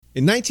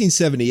In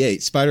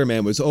 1978,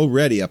 Spider-Man was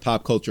already a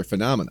pop culture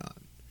phenomenon.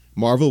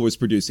 Marvel was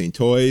producing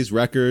toys,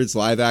 records,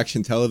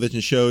 live-action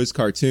television shows,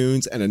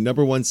 cartoons, and a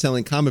 #1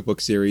 selling comic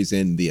book series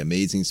in The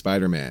Amazing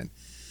Spider-Man.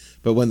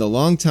 But when the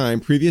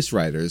longtime previous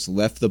writers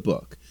left the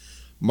book,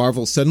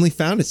 Marvel suddenly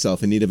found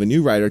itself in need of a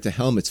new writer to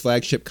helm its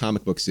flagship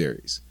comic book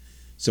series.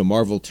 So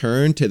Marvel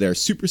turned to their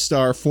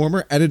superstar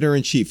former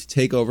editor-in-chief to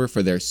take over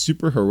for their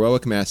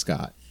super-heroic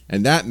mascot,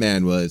 and that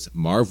man was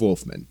Marv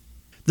Wolfman.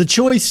 The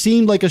choice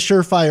seemed like a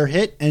surefire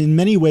hit, and in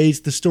many ways,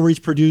 the stories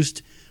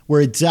produced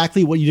were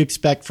exactly what you'd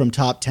expect from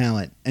top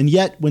talent. And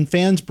yet, when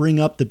fans bring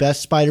up the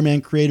best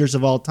Spider-Man creators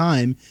of all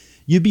time,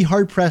 you'd be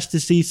hard-pressed to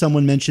see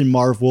someone mention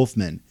Marv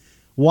Wolfman.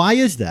 Why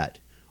is that?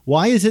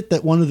 Why is it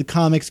that one of the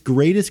comics'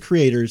 greatest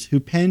creators, who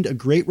penned a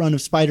great run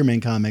of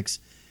Spider-Man comics,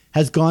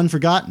 has gone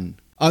forgotten?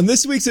 On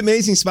this week's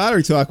Amazing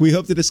Spider Talk, we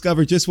hope to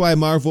discover just why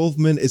Marv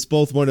Wolfman is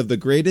both one of the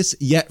greatest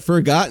yet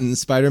forgotten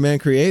Spider-Man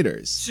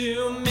creators.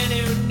 Too many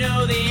who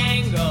know the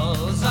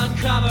angles,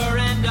 uncover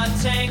and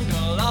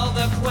untangle all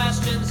the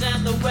questions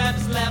and the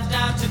webs left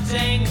out to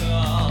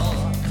tangle.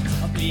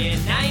 Be in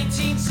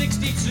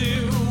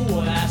 1962,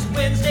 last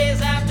Wednesday's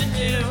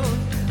afternoon,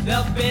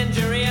 they'll bend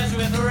your ears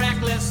with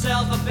reckless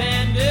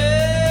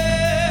self-abandon.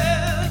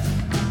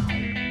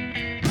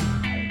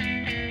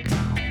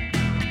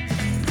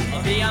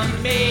 The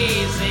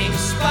Amazing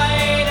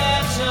Spider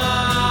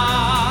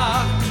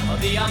Talk.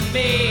 The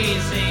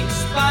Amazing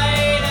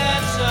Spider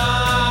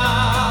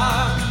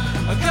Talk.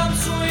 Come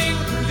swing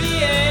through the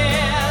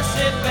air,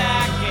 sit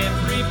back and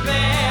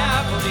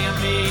prepare for the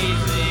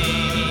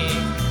Amazing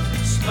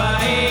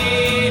Spider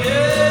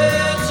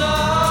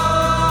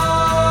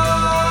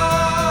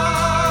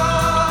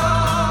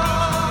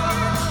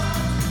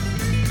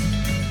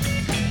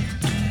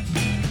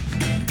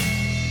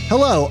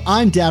Hello,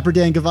 I'm Dapper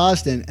Dan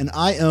Gavoston, and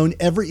I own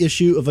every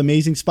issue of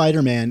Amazing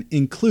Spider-Man,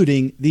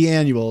 including the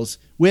annuals,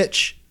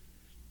 which,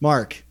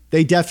 Mark,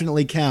 they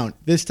definitely count.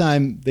 This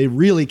time, they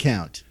really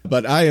count.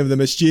 But I am the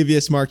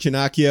mischievous Mark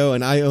Ginocchio,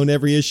 and I own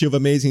every issue of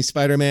Amazing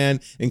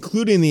Spider-Man,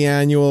 including the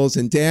annuals.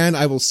 And Dan,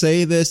 I will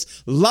say this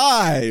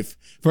live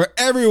for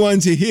everyone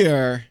to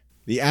hear.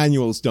 The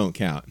annuals don't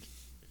count.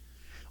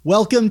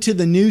 Welcome to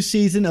the new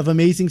season of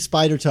Amazing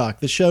Spider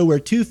Talk, the show where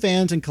two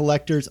fans and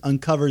collectors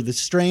uncover the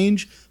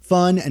strange,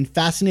 fun, and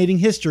fascinating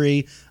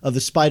history of the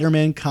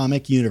Spider-Man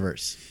comic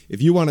universe. If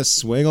you want to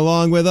swing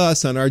along with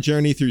us on our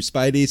journey through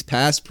Spidey's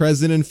past,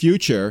 present, and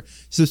future,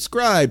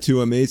 subscribe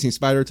to Amazing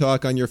Spider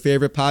Talk on your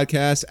favorite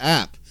podcast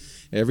app.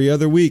 Every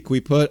other week, we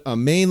put a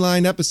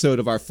mainline episode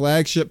of our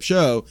flagship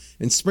show,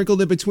 and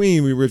sprinkled in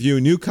between, we review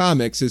new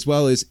comics as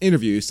well as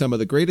interview some of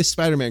the greatest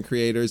Spider-Man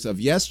creators of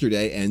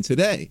yesterday and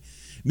today.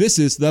 This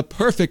is the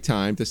perfect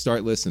time to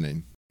start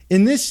listening.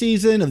 In this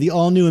season of the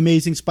all-new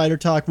Amazing Spider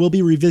Talk, we'll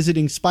be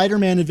revisiting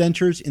Spider-Man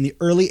adventures in the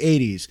early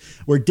 80s,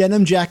 where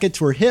denim jackets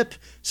were hip,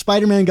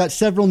 Spider-Man got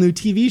several new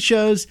TV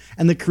shows,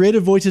 and the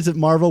creative voices at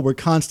Marvel were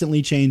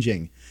constantly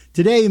changing.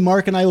 Today,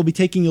 Mark and I will be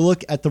taking a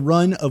look at the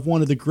run of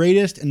one of the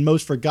greatest and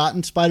most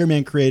forgotten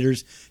Spider-Man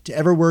creators to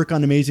ever work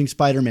on Amazing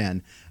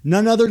Spider-Man.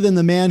 None other than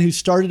the man who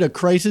started a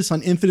crisis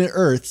on Infinite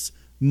Earths,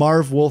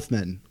 Marv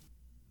Wolfman.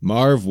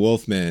 Marv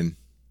Wolfman.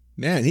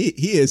 Man, he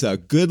is a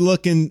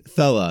good-looking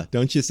fella,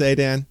 don't you say,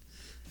 Dan?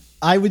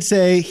 I would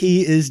say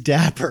he is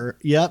dapper.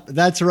 Yep,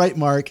 that's right,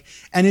 Mark.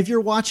 And if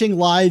you're watching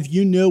live,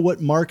 you know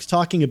what Mark's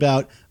talking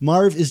about.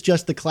 Marv is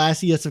just the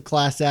classiest of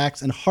class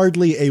acts and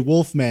hardly a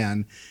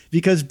Wolfman.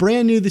 Because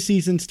brand new this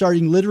season,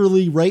 starting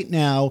literally right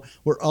now,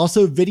 we're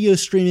also video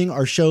streaming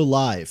our show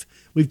live.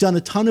 We've done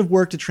a ton of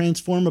work to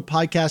transform a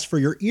podcast for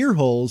your ear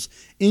holes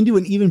into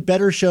an even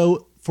better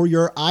show for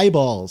your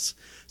eyeballs.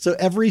 So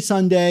every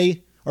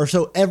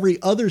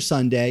other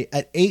Sunday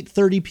at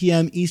 8:30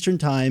 p.m. Eastern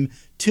Time,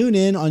 tune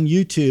in on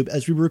YouTube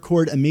as we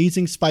record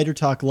Amazing Spider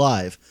Talk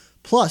live.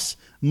 Plus,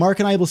 Mark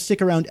and I will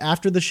stick around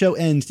after the show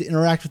ends to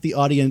interact with the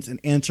audience and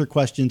answer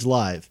questions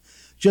live.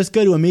 Just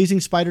go to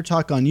Amazing Spider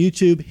Talk on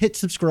YouTube, hit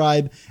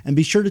subscribe, and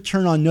be sure to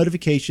turn on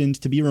notifications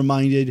to be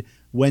reminded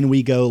when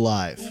we go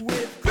live.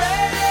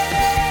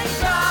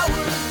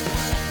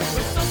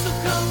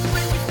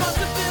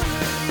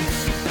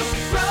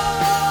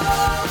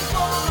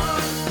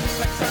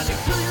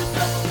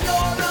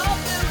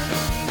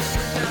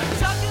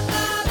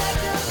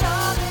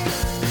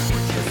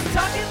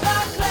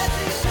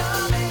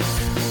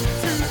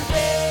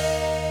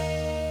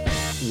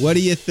 What do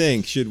you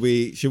think? Should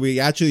we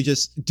actually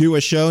just do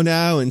a show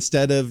now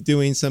instead of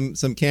doing some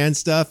canned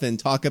stuff and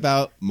talk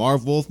about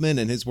Marv Wolfman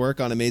and his work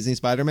on Amazing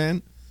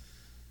Spider-Man?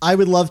 I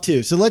would love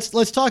to. So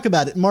let's talk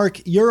about it. Mark,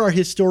 you're our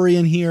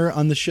historian here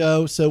on the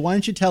show, so why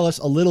don't you tell us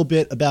a little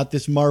bit about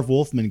this Marv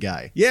Wolfman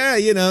guy? Yeah,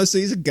 so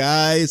he's a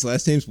guy. His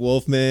last name's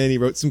Wolfman. He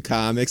wrote some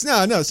comics.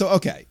 No. So,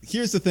 okay,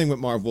 here's the thing with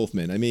Marv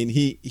Wolfman. I mean,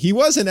 he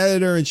was an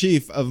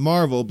editor-in-chief of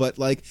Marvel, but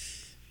like,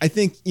 I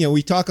think,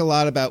 we talk a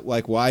lot about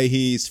like why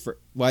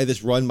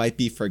this run might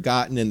be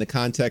forgotten in the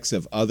context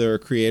of other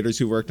creators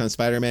who worked on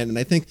Spider-Man. And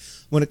I think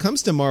when it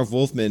comes to Marv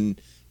Wolfman,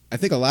 I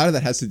think a lot of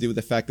that has to do with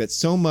the fact that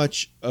so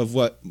much of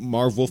what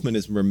Marv Wolfman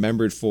is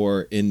remembered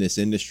for in this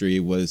industry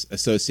was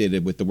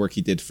associated with the work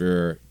he did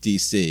for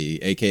DC,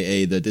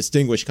 aka the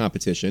Distinguished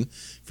Competition,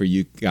 for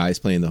you guys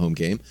playing the home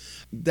game.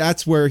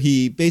 That's where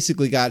he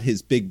basically got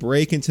his big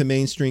break into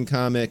mainstream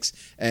comics.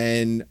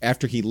 And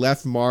after he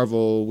left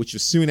Marvel, which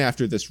was soon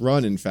after this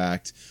run, in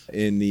fact,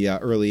 in the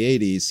early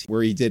 80s,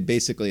 where he did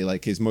basically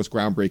like his most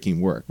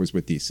groundbreaking work was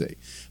with DC.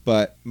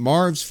 But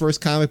Marv's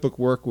first comic book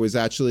work was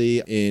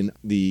actually in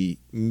the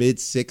mid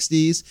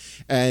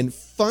 60s. And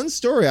fun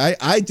story,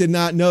 I did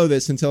not know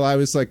this until I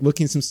was like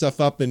looking some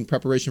stuff up in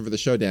preparation for the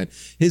show, Dan.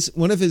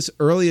 One of his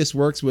earliest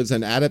works was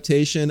an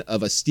adaptation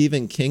of a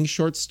Stephen King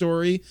short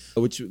story,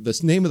 which the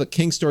name of the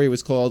King story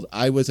was called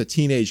I Was a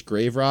Teenage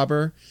Grave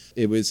Robber.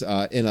 It was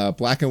in a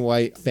black and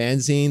white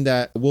fanzine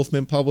that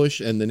Wolfman published,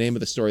 and the name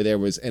of the story there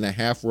was In a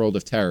Half World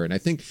of Terror. And I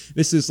think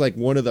this is like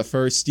one of the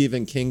first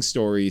Stephen King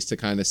stories to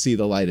kind of see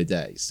the light of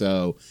day.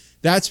 So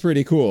that's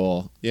pretty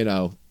cool. You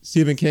know,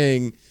 Stephen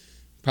King,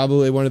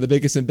 probably one of the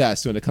biggest and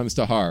best when it comes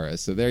to horror.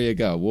 So there you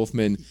go.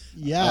 Wolfman.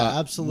 Yeah,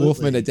 absolutely.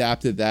 Wolfman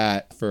adapted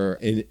that for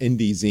an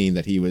indie zine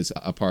that he was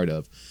a part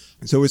of.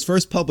 So his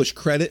first published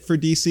credit for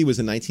DC was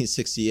in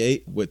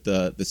 1968 with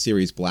the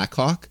series Black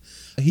Hawk.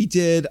 He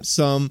did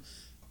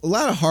a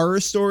lot of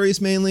horror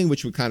stories mainly,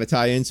 which would kind of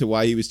tie into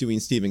why he was doing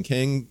Stephen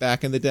King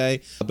back in the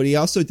day. But he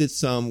also did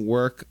some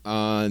work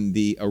on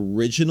the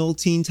original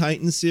Teen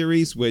Titans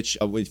series, which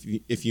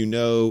if you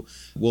know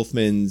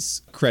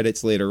Wolfman's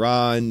credits later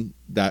on,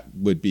 that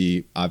would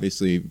be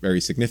obviously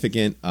very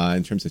significant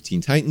in terms of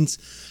Teen Titans.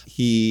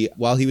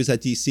 While he was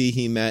at DC,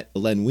 he met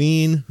Len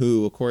Wein,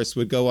 who of course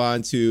would go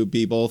on to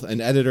be both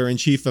an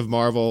editor-in-chief of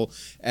Marvel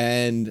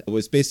and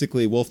was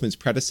basically Wolfman's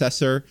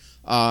predecessor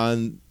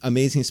on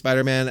Amazing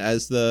Spider-Man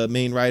as the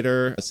main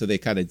writer. So they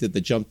kind of did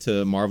the jump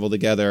to Marvel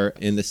together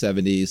in the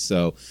 70s.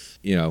 So,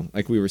 you know,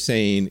 like we were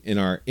saying in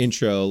our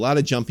intro, a lot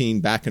of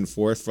jumping back and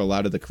forth for a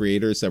lot of the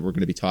creators that we're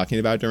going to be talking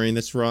about during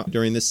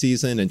this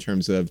season in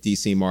terms of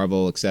DC,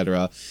 Marvel,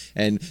 etc.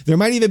 And there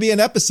might even be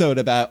an episode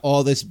about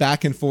all this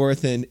back and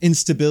forth and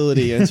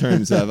instability in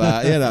terms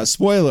of,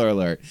 spoiler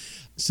alert.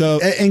 So,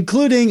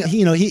 including,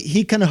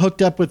 he kind of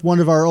hooked up with one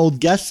of our old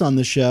guests on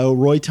the show,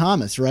 Roy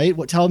Thomas, right?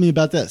 Tell me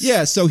about this.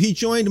 Yeah, so he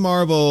joined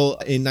Marvel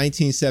in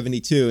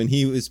 1972, and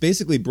he was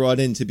basically brought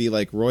in to be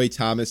like Roy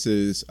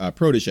Thomas's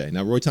protege.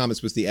 Now, Roy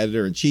Thomas was the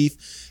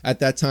editor-in-chief at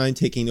that time,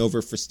 taking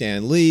over for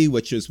Stan Lee,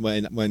 which is was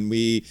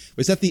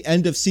that the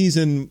end of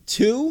season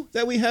 2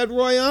 that we had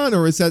Roy on,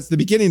 or was that the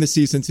beginning of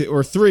season 2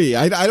 or 3?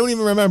 I don't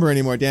even remember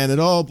anymore, Dan.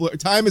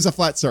 Time is a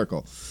flat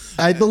circle.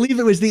 I believe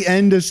it was the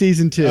end of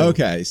season 2.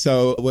 Okay,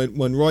 so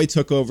when Roy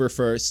took over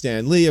for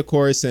Stan Lee, of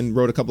course, and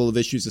wrote a couple of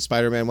issues of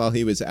Spider-Man while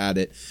he was at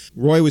it,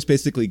 Roy was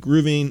basically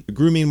grooming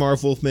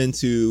Marv Wolfman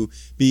to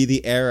be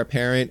the heir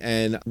apparent,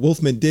 and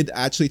Wolfman did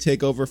actually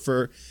take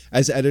over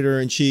as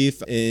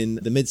editor-in-chief in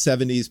the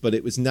mid-70s, but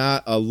it was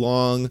not a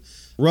long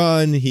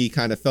run. He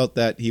kind of felt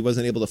that he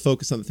wasn't able to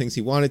focus on the things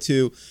he wanted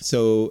to.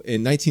 So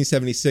in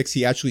 1976,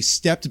 he actually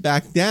stepped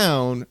back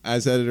down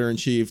as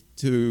editor-in-chief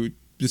to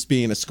just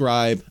being a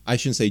scribe. I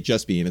shouldn't say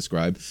just being a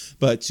scribe,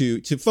 but to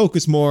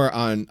focus more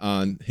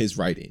on his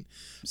writing.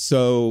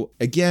 So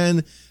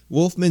again,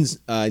 Wolfman's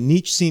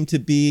niche seemed to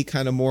be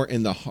kind of more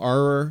in the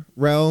horror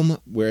realm,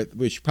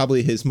 which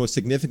probably his most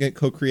significant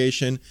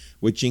co-creation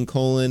with Gene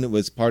Colan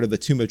was part of the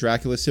Tomb of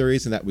Dracula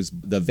series, and that was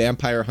the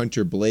Vampire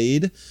Hunter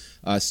Blade,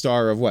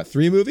 star of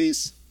 3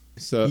 movies?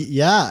 So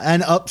yeah,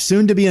 and up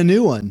soon to be a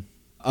new one.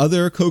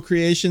 Other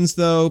co-creations,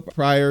 though,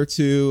 prior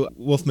to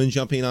Wolfman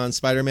jumping on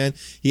Spider-Man,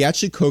 he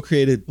actually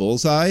co-created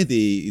Bullseye,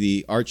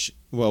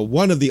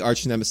 one of the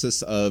arch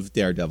nemesis of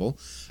Daredevil,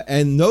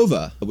 and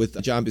Nova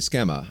with John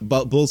Buscema.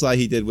 But Bullseye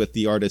he did with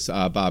the artist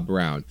Bob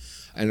Brown.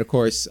 And of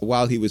course,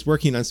 while he was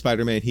working on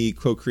Spider-Man, he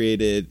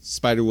co-created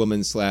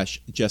Spider-Woman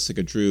 /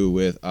 Jessica Drew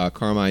with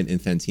Carmine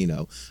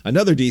Infantino,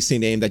 another DC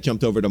name that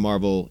jumped over to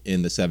Marvel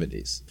in the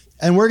 70s.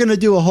 And we're going to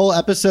do a whole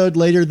episode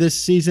later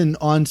this season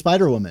on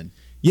Spider-Woman.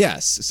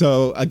 Yes.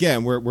 So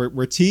again,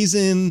 we're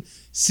teasing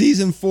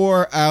season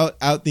 4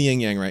 out the yin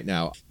yang right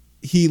now.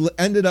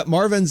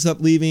 Marv ends up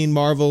leaving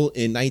Marvel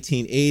in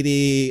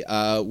 1980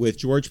 with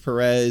George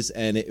Perez,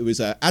 and it was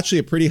actually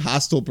a pretty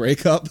hostile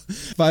breakup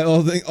by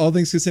all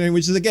things considering,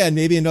 which is again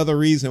maybe another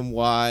reason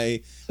why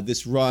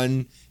this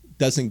run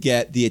doesn't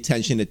get the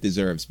attention it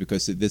deserves,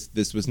 because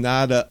this was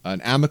not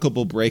an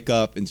amicable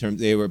breakup. In terms,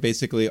 they were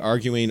basically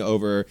arguing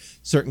over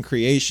certain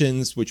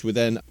creations, which would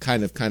then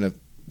kind of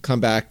come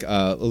back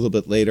a little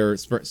bit later,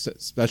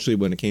 especially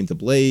when it came to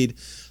Blade,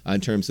 in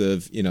terms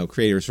of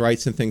creators'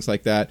 rights and things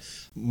like that.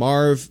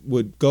 Marv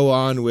would go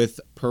on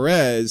with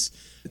Perez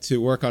to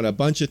work on a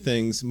bunch of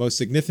things. Most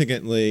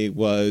significantly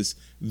was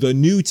the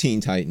new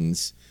Teen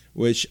Titans,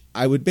 which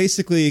I would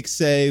basically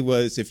say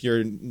was, if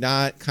you're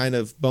not kind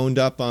of boned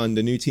up on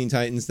the new Teen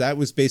Titans, that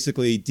was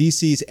basically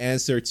DC's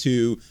answer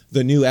to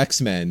the new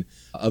X-Men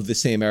of the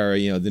same era,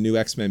 the new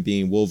X-Men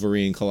being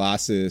Wolverine,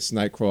 Colossus,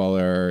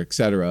 Nightcrawler,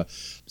 etc.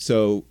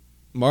 So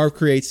Marv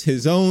creates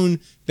his own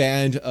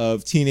band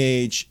of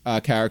teenage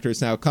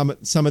characters. Now,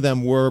 some of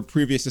them were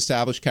previous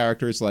established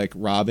characters like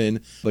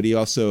Robin, but he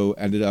also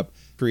ended up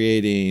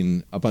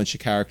creating a bunch of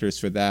characters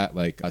for that,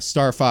 like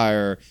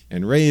Starfire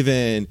and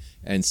Raven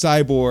and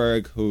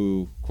Cyborg,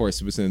 who, of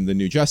course, was in the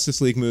new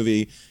Justice League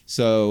movie.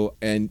 So,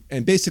 and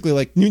basically,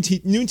 like, Noon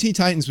Teen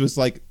Titans was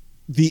like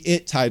the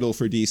it title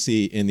for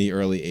DC in the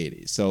early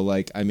 80s. So,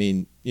 like, I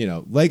mean, you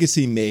know,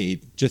 legacy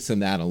made just in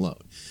that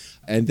alone.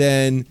 And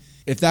then,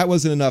 if that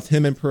wasn't enough,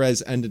 him and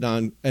Perez ended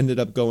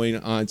up going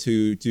on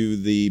to do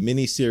the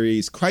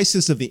miniseries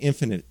Crisis of the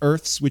Infinite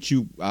Earths, which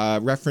you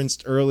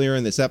referenced earlier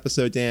in this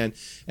episode, Dan.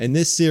 And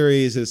this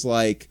series is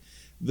like,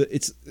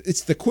 it's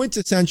the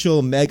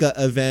quintessential mega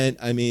event.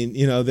 I mean,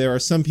 you know, there are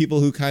some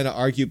people who kind of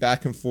argue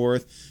back and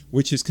forth,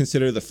 which is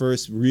considered the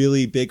first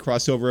really big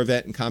crossover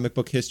event in comic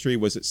book history.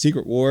 Was it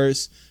Secret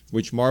Wars,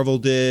 which Marvel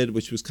did,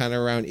 which was kind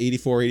of around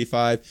 84,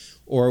 85,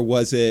 or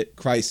was it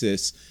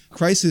Crisis?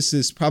 Crisis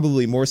is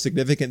probably more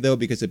significant, though,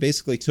 because it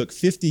basically took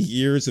 50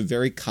 years of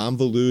very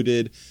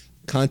convoluted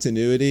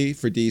continuity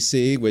for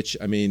DC, which,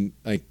 I mean,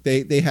 like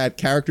they had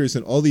characters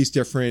in all these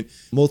different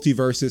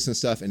multiverses and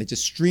stuff, and it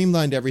just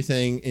streamlined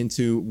everything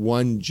into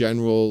one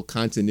general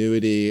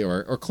continuity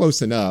or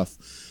close enough.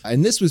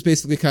 And this was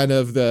basically kind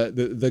of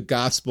the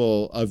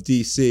gospel of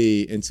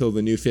DC until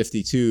the New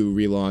 52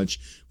 relaunch,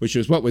 which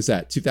was, what was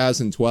that,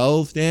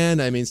 2012,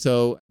 Dan? I mean,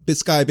 so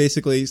this guy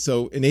basically,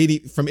 so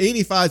from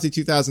 85 to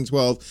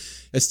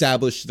 2012,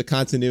 established the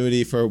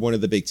continuity for one of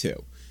the big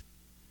two.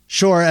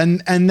 Sure,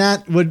 and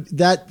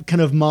that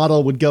kind of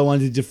model would go on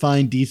to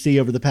define DC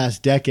over the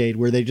past decade,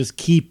 where they just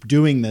keep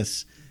doing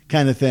this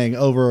kind of thing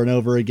over and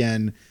over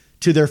again,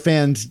 to their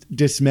fans'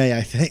 dismay,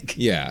 I think.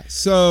 Yeah.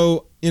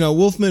 So, you know,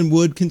 Wolfman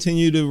would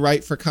continue to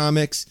write for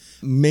comics,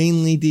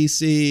 mainly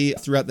DC,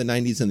 throughout the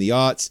 90s and the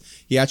aughts.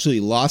 He actually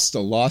lost a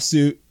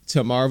lawsuit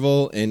to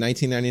Marvel in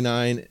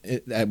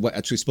 1999, that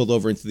actually spilled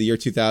over into the year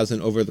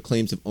 2000 over the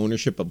claims of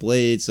ownership of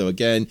Blade. So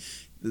again,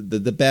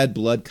 the bad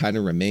blood kind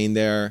of remained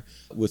there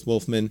with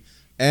Wolfman.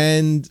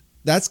 And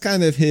that's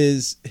kind of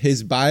his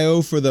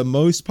bio for the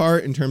most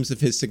part in terms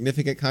of his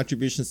significant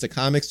contributions to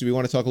comics. Do we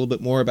want to talk a little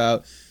bit more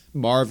about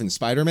Marv and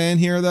Spider-Man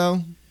here,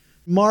 though?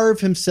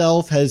 Marv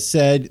himself has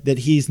said that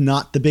he's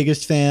not the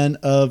biggest fan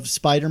of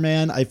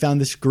Spider-Man. I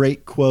found this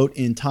great quote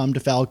in Tom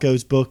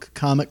DeFalco's book,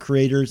 Comic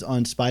Creators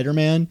on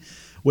Spider-Man,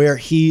 where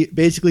he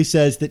basically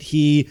says that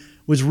he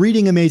was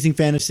reading Amazing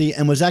Fantasy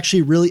and was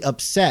actually really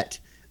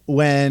upset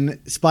when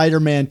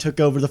Spider-Man took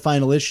over the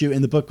final issue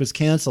and the book was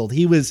canceled.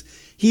 He was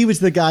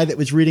the guy that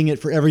was reading it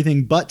for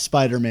everything but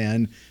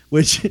Spider-Man,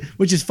 which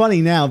is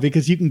funny now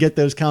because you can get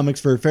those comics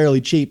for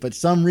fairly cheap, but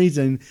some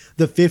reason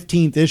the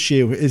 15th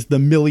issue is the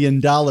 $1 million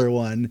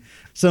one.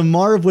 So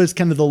Marv was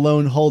kind of the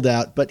lone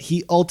holdout, but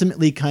he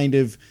ultimately kind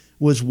of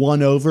was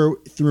won over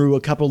through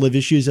a couple of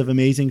issues of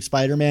Amazing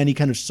Spider-Man. He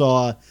kind of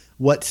saw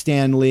what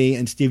Stan Lee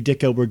and Steve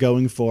Ditko were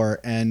going for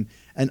and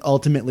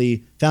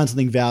ultimately found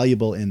something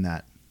valuable in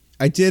that.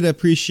 I did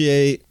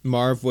appreciate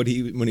Marv when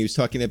he was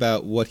talking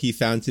about what he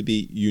found to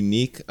be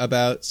unique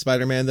about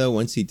Spider-Man, though,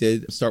 once he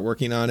did start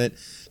working on it.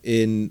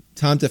 In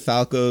Tom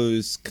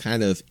DeFalco's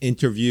kind of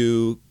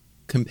interview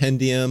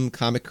compendium,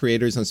 Comic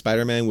Creators on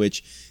Spider-Man,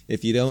 which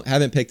if you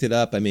haven't picked it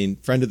up, I mean,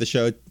 friend of the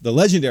show, the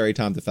legendary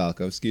Tom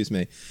DeFalco, excuse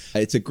me.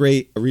 It's a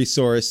great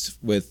resource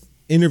with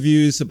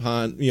interviews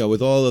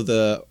with all of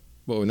the,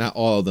 well, not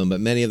all of them, but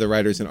many of the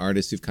writers and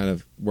artists who've kind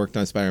of worked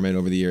on Spider-Man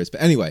over the years.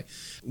 But anyway,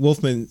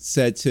 Wolfman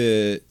said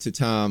to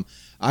Tom,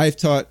 I've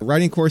taught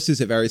writing courses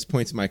at various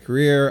points in my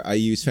career. I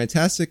use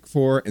Fantastic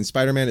Four and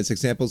Spider-Man as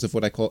examples of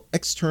what I call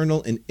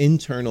external and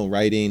internal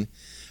writing.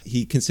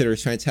 He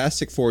considers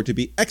Fantastic Four to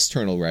be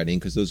external writing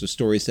because those are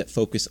stories that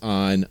focus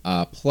on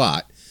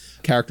plot.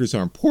 Characters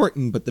are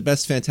important, but the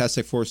best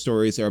Fantastic Four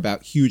stories are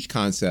about huge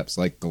concepts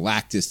like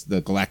Galactus,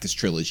 the Galactus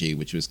trilogy,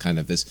 which was kind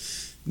of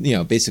this,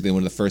 basically one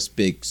of the first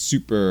big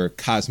super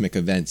cosmic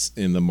events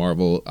in the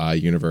Marvel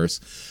universe.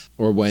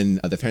 Or when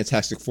the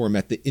Fantastic Four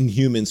met the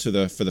Inhumans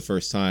for the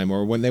first time,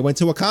 or when they went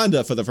to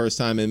Wakanda for the first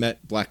time and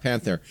met Black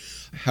Panther.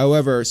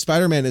 However,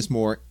 Spider-Man is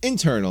more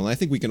internal, and I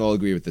think we can all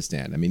agree with this,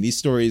 Dan. I mean, these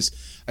stories,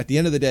 at the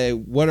end of the day,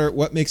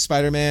 what makes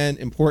Spider-Man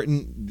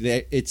important?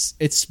 It's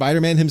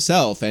Spider-Man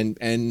himself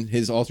and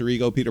his alter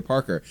ego Peter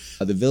Parker.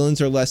 The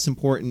villains are less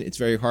important. It's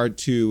very hard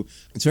to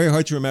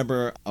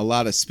remember a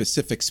lot of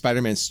specific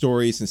Spider-Man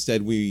stories.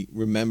 Instead, we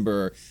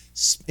remember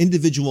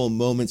individual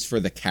moments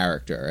for the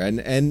character.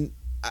 And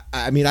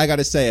I mean, I got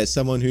to say, as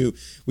someone who,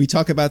 we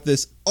talk about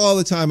this all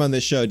the time on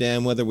this show,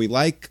 Dan, whether we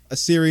like a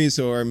series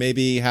or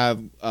maybe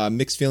have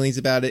mixed feelings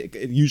about it,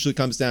 it usually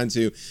comes down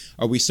to,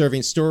 are we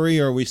serving story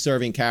or are we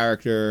serving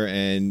character?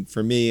 And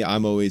for me,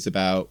 I'm always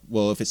about,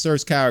 well, if it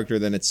serves character,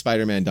 then it's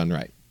Spider-Man done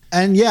right.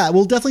 And yeah,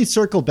 we'll definitely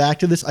circle back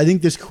to this. I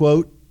think this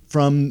quote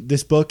from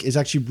this book is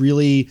actually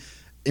really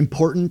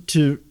important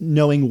to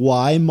knowing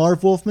why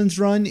Marv Wolfman's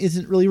run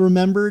isn't really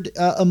remembered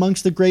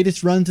amongst the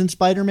greatest runs in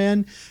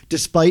Spider-Man,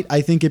 despite, I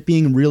think, it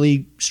being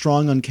really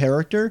strong on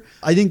character.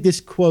 I think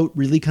this quote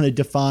really kind of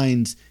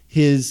defines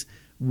his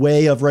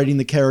way of writing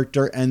the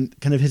character and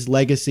kind of his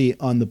legacy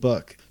on the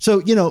book.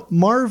 So,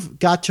 Marv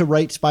got to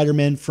write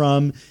Spider-Man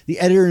from the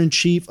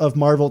editor-in-chief of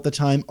Marvel at the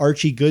time,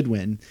 Archie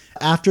Goodwin,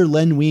 after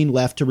Len Wein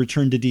left to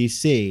return to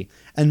DC.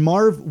 And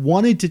Marv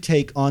wanted to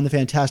take on the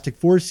Fantastic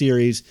Four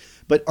series,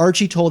 but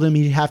Archie told him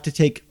he'd have to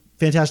take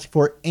Fantastic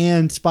Four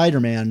and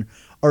Spider-Man,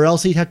 or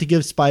else he'd have to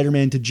give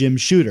Spider-Man to Jim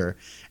Shooter.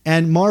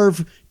 And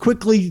Marv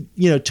quickly,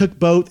 took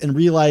both and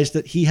realized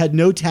that he had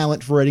no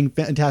talent for writing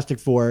Fantastic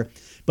Four,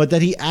 but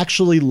that he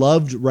actually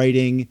loved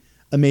writing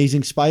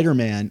Amazing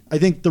Spider-Man. I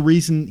think the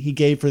reason he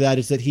gave for that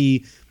is that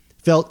he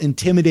felt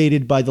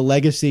intimidated by the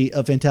legacy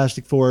of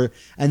Fantastic Four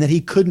and that he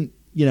couldn't,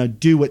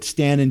 do what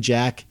Stan and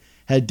Jack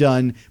had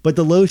done. But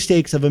the low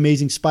stakes of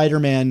Amazing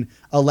Spider-Man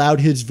allowed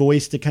his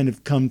voice to kind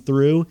of come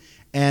through.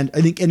 And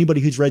I think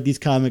anybody who's read these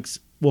comics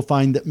will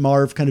find that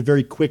Marv kind of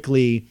very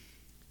quickly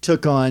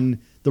took on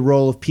the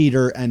role of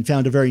Peter and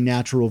found a very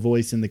natural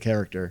voice in the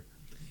character.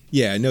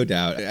 Yeah, no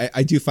doubt.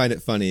 I do find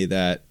it funny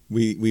that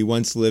we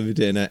once lived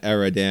in an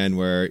era, Dan,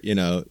 where,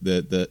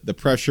 the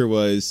pressure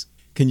was,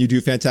 can you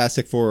do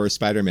Fantastic Four or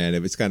Spider-Man?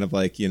 It was kind of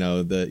like,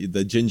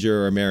 the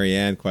Ginger or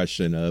Marianne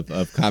question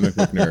of comic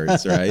book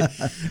nerds, right?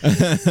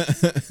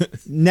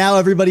 Now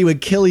everybody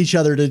would kill each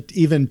other to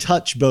even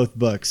touch both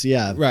books.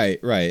 Yeah. Right.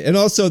 And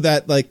also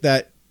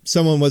that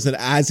someone wasn't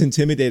as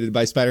intimidated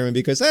by Spider-Man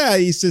because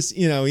he's just,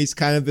 he's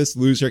kind of this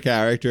loser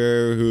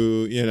character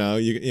who,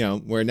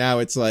 where now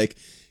it's like,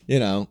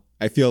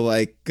 I feel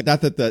like,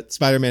 not that the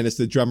Spider-Man is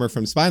the drummer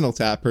from Spinal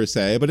Tap per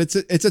se, but it's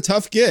a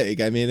tough gig.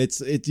 I mean,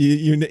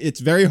 it's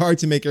very hard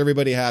to make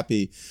everybody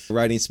happy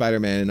writing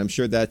Spider-Man, and I'm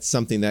sure that's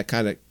something that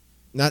kind of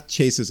not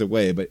chases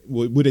away, but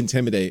would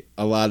intimidate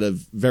a lot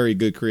of very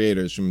good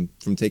creators from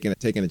taking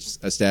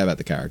a stab at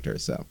the character.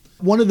 So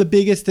one of the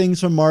biggest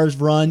things from Marv's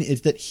run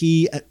is that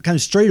he kind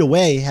of straight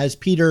away has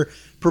Peter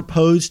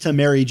propose to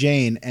Mary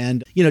Jane.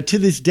 And, to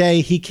this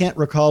day, he can't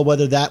recall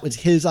whether that was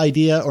his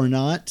idea or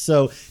not.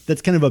 So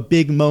that's kind of a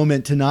big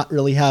moment to not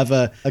really have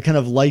a kind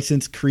of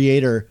licensed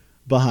creator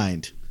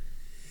behind.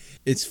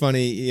 It's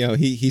funny,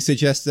 he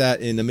suggests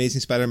that in Amazing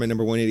Spider-Man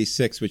number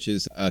 186, which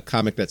is a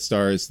comic that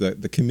stars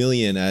the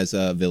Chameleon as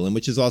a villain,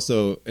 which is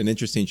also an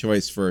interesting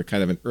choice for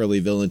kind of an early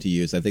villain to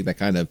use. I think that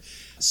kind of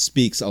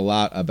speaks a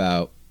lot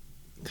about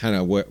kind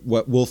of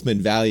what Wolfman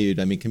valued.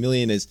 I mean,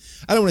 Chameleon is,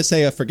 I don't want to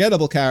say a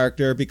forgettable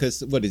character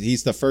because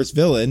he's the first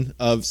villain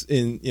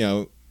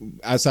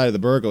outside of the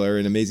burglar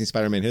in Amazing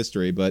Spider-Man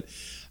history, but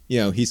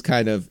he's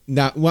kind of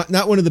not one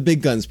of the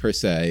big guns per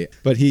se,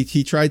 but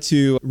he tried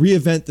to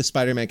reinvent the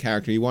Spider-Man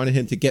character. He wanted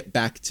him to get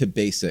back to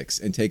basics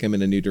and take him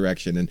in a new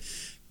direction. And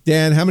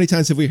Dan, how many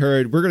times have we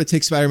heard we're going to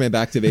take Spider-Man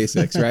back to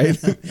basics, right?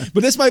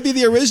 But this might be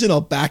the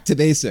original back to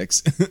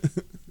basics.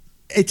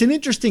 It's an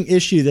interesting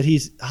issue that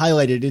he's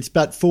highlighted. It's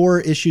about 4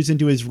 issues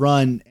into his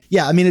run.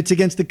 Yeah, I mean, it's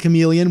against the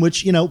Chameleon,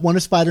 which, one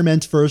of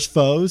Spider-Man's first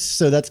foes.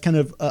 So that's kind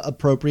of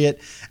appropriate.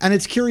 And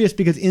it's curious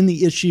because in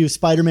the issue,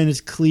 Spider-Man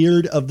is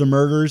cleared of the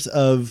murders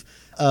of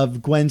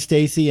Gwen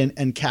Stacy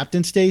and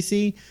Captain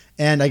Stacy,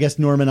 and I guess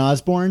Norman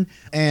Osborn,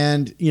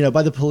 and,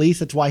 by the police.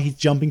 That's why he's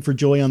jumping for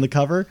joy on the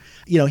cover.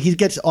 He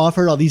gets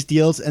offered all these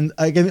deals. And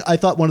I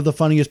thought one of the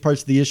funniest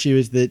parts of the issue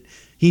is that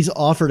he's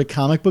offered a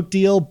comic book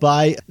deal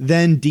by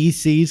then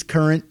DC's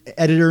current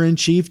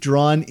editor-in-chief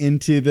drawn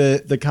into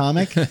the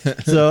comic.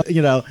 So,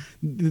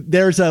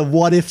 there's a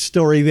what-if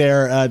story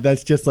there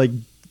that's just like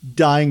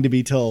dying to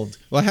be told.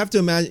 Well, I have to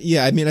imagine,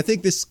 yeah, I mean, I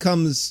think this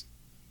comes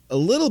a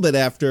little bit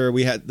after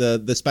we had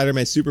the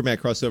Spider-Man Superman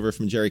crossover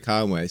from Jerry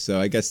Conway. So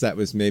I guess that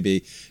was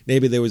maybe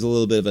there was a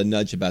little bit of a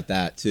nudge about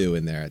that too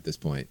in there at this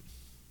point.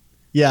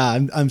 Yeah,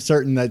 I'm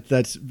certain that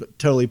that's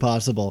totally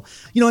possible.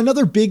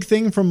 Another big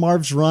thing from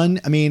Marv's run,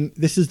 I mean,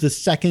 this is the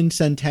second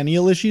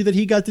Centennial issue that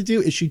he got to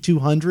do, issue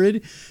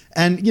 200.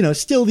 And,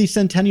 still these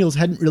Centennials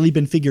hadn't really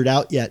been figured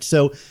out yet.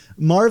 So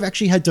Marv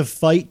actually had to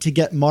fight to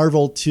get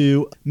Marvel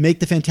to make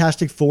the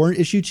Fantastic Four in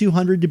issue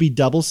 200 to be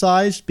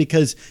double-sized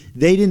because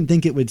they didn't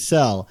think it would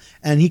sell.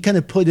 And he kind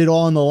of put it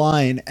all on the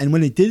line. And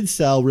when it did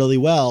sell really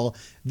well,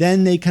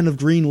 then they kind of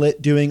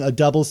greenlit doing a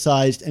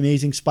double-sized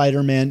Amazing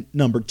Spider-Man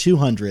number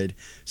 200.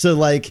 So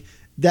like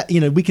that,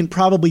 we can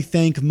probably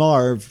thank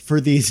Marv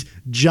for these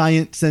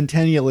giant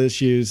Centennial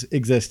issues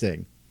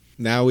existing.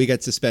 Now we get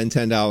to spend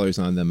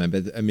 $10 on them.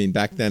 I mean,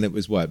 back then it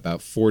was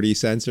about 40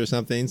 cents or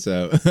something.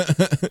 So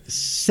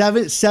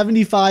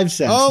 75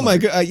 cents. Oh my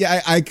God.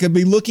 Yeah. I could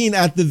be looking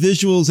at the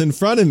visuals in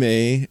front of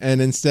me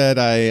and instead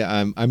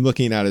I'm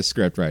looking at a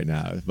script right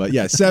now, but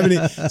yeah,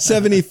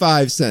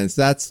 75 cents.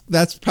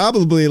 That's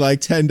probably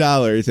like $10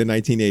 in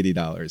 1980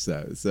 dollars.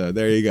 So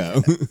there you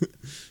go.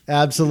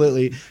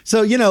 Absolutely.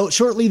 So,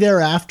 shortly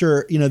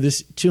thereafter,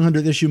 this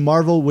 200th issue,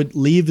 Marvel would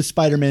leave the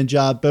Spider-Man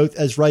job, both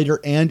as writer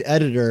and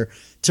editor,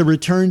 to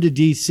return to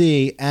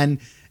DC. And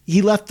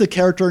he left the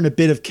character in a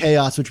bit of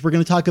chaos, which we're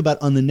going to talk about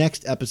on the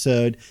next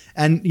episode.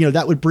 And,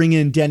 that would bring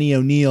in Denny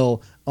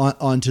O'Neil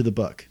onto the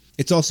book.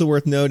 It's also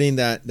worth noting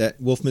that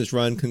Wolfman's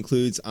run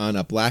concludes on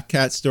a Black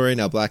Cat story.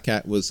 Now, Black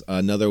Cat was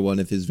another one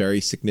of his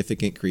very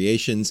significant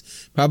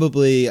creations,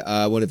 probably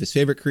one of his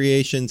favorite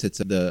creations. It's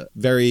the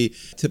very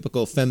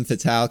typical femme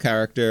fatale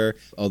character,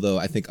 although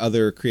I think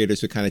other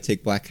creators would kind of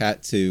take Black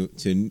Cat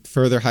to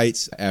further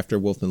heights after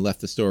Wolfman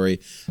left the story.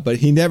 But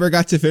he never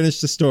got to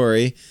finish the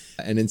story.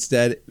 And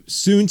instead,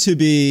 soon to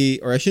be,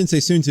 or I shouldn't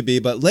say soon to be,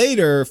 but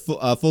later,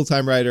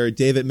 full-time writer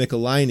David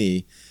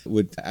Michelinie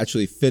would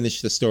actually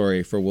finish the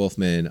story for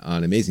Wolfman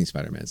on Amazing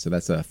Spider-Man. So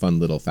that's a fun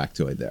little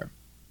factoid there.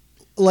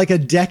 Like a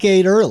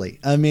decade early.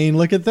 I mean,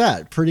 look at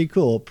that. Pretty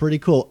cool. Pretty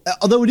cool.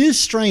 Although it is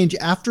strange,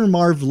 after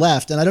Marv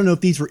left, and I don't know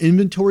if these were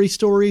inventory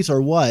stories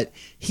or what,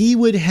 he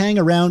would hang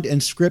around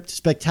and script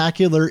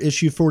Spectacular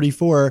issue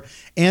 44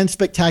 and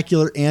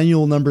Spectacular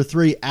Annual number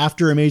 3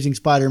 after Amazing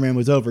Spider-Man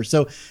was over.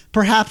 So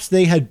perhaps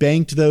they had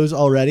banked those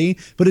already,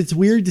 but it's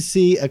weird to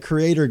see a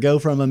creator go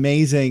from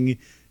Amazing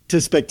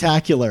to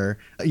Spectacular.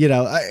 You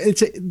know,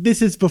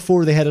 this is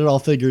before they had it all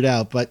figured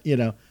out, but, you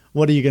know,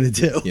 what are you going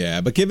to do?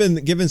 Yeah, but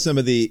given some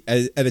of the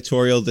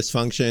editorial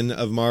dysfunction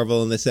of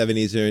Marvel in the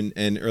 70s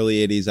and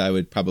early 80s, I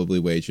would probably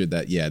wager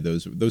that, yeah,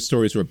 those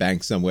stories were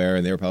banked somewhere,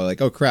 and they were probably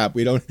like, oh crap,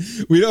 we don't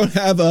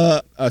have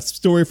a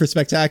story for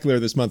Spectacular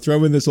this month.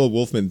 Throw in this old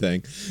Wolfman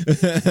thing.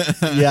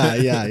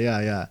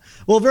 Yeah.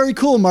 Well, very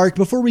cool, Mark.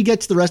 Before we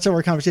get to the rest of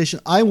our conversation,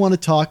 I want to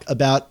talk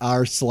about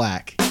our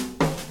Slack.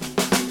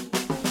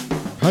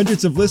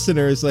 Hundreds of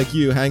listeners like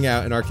you hang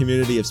out in our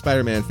community of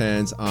Spider-Man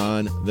fans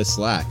on the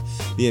Slack.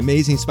 The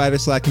Amazing Spider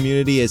Slack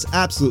community is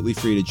absolutely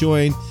free to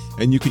join,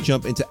 and you can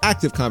jump into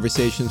active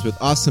conversations with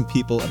awesome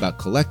people about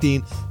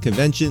collecting,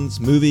 conventions,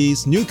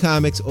 movies, new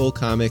comics, old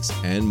comics,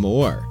 and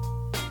more.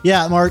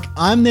 Yeah, Mark,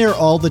 I'm there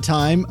all the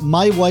time.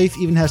 My wife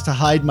even has to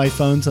hide my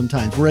phone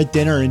sometimes. We're at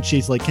dinner and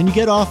she's like, can you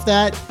get off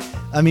that?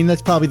 I mean,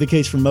 that's probably the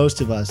case for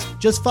most of us.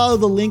 Just follow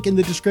the link in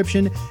the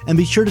description and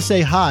be sure to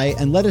say hi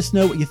and let us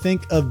know what you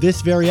think of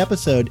this very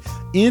episode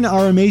in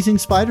our Amazing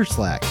Spider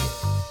Slack.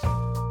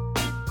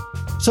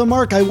 So,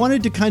 Mark, I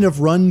wanted to kind of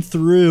run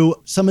through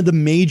some of the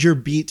major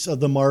beats of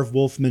the Marv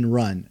Wolfman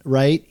run,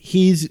 right?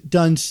 He's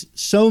done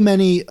so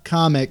many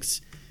comics,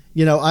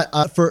 you know,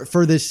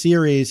 for this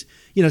series,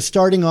 you know,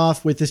 starting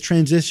off with this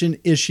transition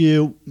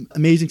issue,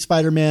 Amazing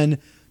Spider-Man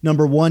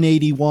number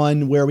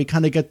 181, where we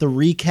kind of get the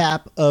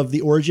recap of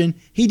the origin.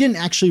 He didn't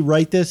actually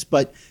write this,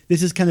 but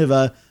this is kind of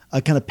a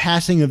kind of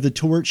passing of the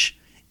torch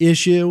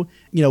issue,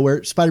 you know,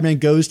 where Spider-Man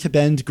goes to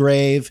Ben's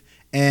grave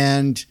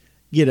and,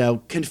 you know,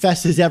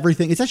 confesses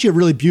everything. It's actually a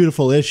really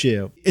beautiful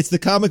issue. It's the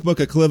comic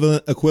book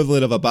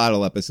equivalent of a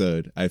bottle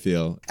episode, I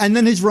feel. And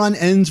then his run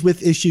ends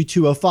with issue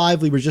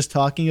 205 we were just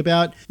talking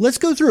about. Let's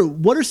go through.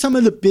 What are some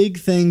of the big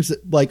things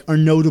that, like, are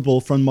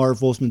notable from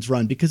Marv Wolfman's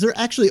run? Because there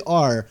actually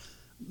are.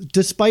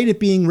 Despite it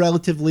being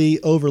relatively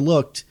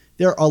overlooked,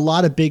 there are a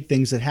lot of big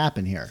things that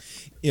happen here.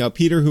 You know,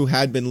 Peter, who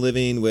had been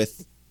living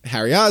with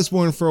Harry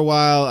Osborn for a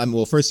while. I mean,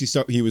 well, first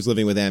he was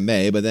living with Aunt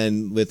May, but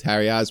then with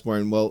Harry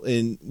Osborn. Well,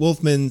 in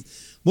Wolfman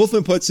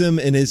puts him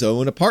in his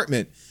own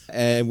apartment,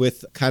 and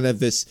with kind of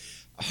this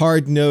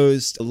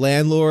hard-nosed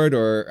landlord,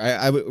 or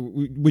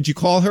would you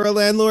call her a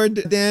landlord,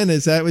 Dan?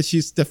 Is that what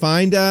she's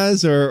defined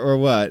as, or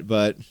what?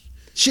 But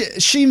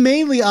She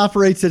mainly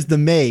operates as the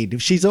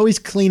maid. She's always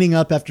cleaning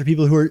up after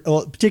people who are,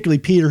 well, particularly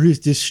Peter, who's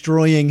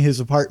destroying his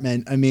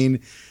apartment. I mean,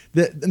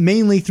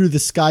 mainly through the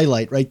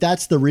skylight, right?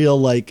 That's the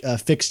real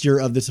fixture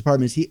of this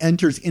apartment. He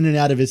enters in and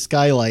out of his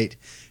skylight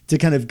to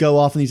kind of go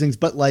off on these things,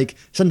 but like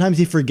sometimes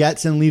he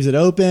forgets and leaves it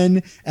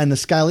open and the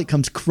skylight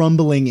comes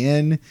crumbling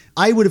in.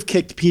 I would have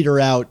kicked Peter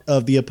out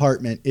of the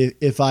apartment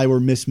if I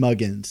were Miss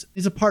Muggins.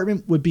 His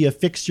apartment would be a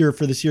fixture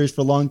for the series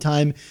for a long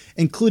time,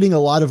 including a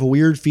lot of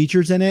weird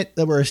features in it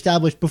that were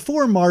established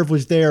before Marv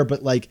was there,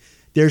 but like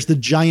there's the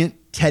giant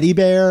teddy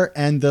bear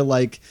and the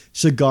like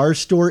cigar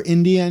store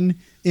Indian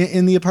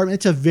in the apartment.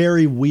 It's a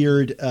very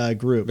weird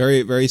group.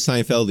 Very, very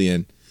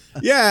Seinfeldian.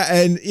 Yeah,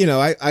 and you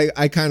know,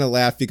 I kind of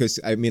laugh because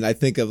I mean I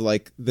think of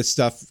like the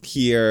stuff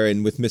here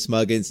and with Miss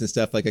Muggins and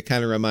stuff, like it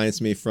kind of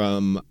reminds me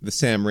from the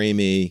Sam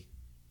Raimi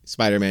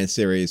Spider-Man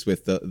series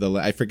with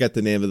the I forget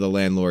the name of the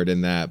landlord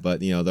in that,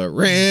 but you know, the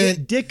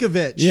rent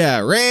Dickovich.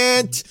 Yeah,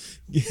 rent.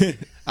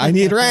 I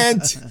need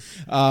rent.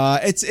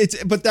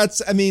 But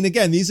that's, I mean,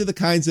 again, these are the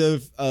kinds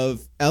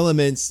of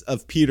elements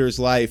of Peter's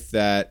life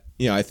that,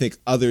 you know, I think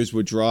others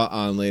would draw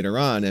on later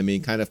on. I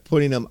mean, kind of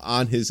putting him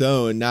on his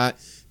own, not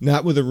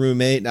with a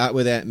roommate, not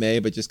with Aunt May,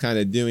 but just kind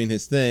of doing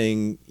his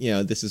thing. You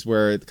know, this is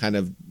where kind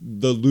of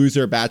the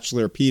loser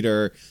bachelor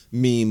Peter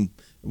meme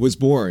was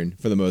born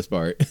for the most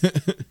part.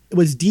 It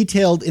was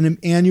detailed in an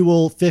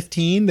annual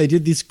 15. They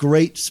did this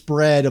great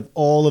spread of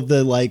all of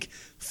the like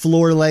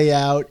floor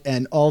layout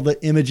and all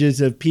the images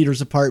of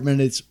Peter's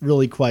apartment. It's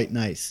really quite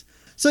nice.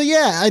 So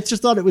yeah, I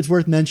just thought it was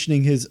worth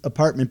mentioning his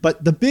apartment.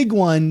 But the big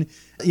one,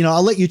 you know,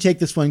 I'll let you take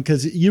this one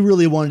because you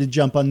really wanted to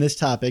jump on this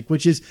topic,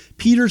 which is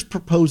Peter's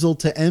proposal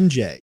to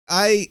MJ.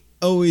 I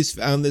always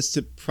found this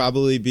to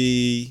probably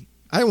be,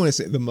 I don't want to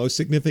say the most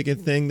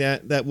significant thing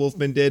that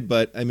Wolfman did,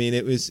 but I mean,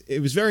 it was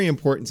very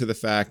important to the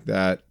fact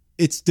that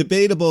it's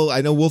debatable.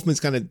 I know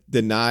Wolfman's kind of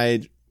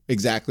denied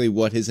exactly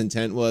what his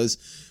intent was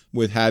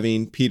with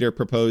having Peter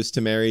propose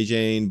to Mary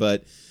Jane,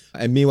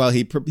 and meanwhile,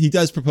 he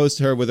does propose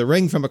to her with a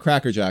ring from a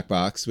Cracker Jack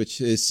box, which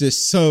is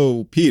just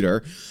so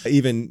Peter,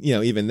 even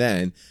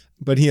then.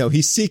 But,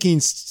 he's seeking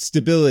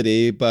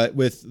stability, but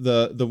with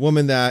the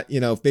woman that,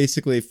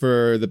 basically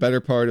for the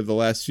better part of the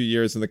last few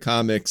years in the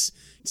comics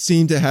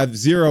seemed to have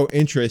zero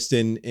interest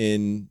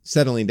in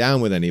settling down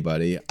with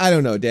anybody. I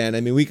don't know, Dan.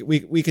 I mean,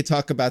 we could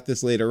talk about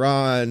this later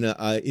on,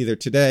 either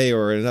today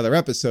or in another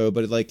episode,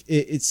 but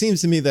it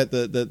seems to me that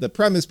the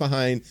premise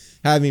behind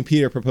having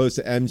Peter propose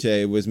to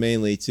MJ was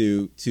mainly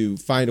to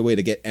find a way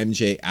to get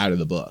MJ out of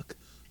the book.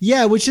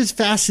 Yeah, which is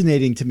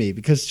fascinating to me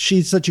because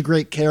she's such a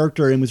great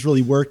character and was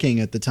really working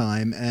at the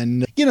time.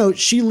 And,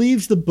 she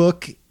leaves the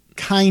book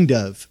kind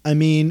of. I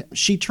mean,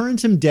 she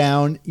turns him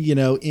down,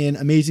 in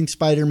Amazing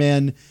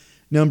Spider-Man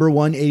number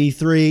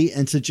 183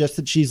 and suggests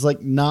that she's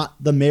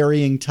not the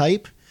marrying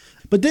type.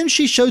 But then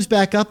she shows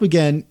back up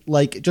again,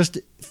 just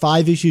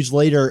 5 issues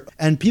later.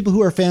 And people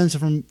who are fans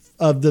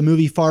of the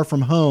movie Far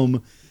From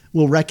Home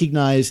will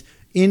recognize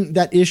in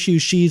that issue,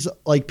 she's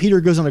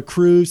Peter goes on a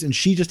cruise and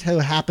she just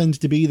happens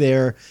to be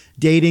there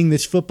dating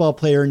this football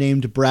player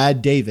named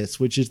Brad Davis,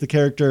 which is the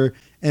character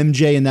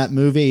MJ in that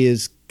movie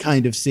is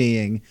kind of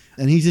seeing.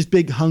 And he's this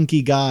big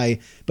hunky guy,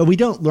 but we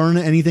don't learn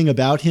anything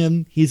about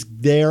him. He's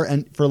there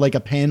and for a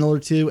panel or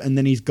two, and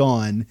then he's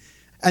gone.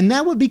 And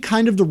that would be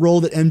kind of the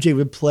role that MJ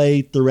would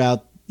play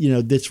throughout,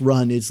 this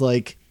run is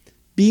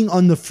being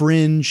on the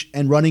fringe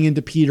and running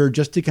into Peter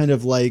just to kind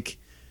of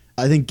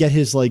I think get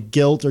his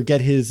guilt or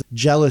get his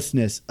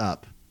jealousness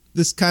up.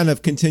 This kind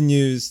of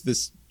continues,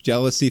 this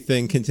jealousy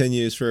thing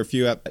continues for a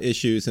few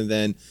issues. And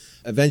then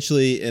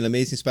eventually in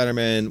Amazing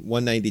Spider-Man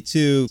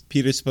 192,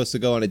 Peter's supposed to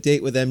go on a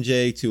date with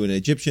MJ to an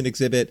Egyptian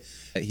exhibit.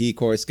 He, of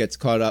course, gets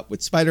caught up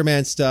with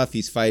Spider-Man stuff.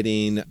 He's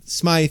fighting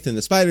Smythe and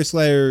the Spider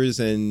Slayers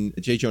and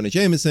J. Jonah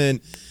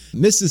Jameson.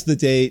 Misses the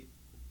date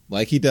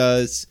like he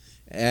does.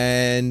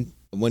 And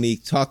when he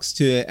talks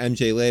to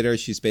MJ later,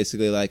 she's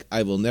basically like,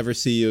 I will never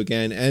see you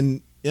again.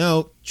 And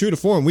true to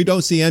form, we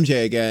don't see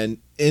MJ again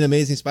in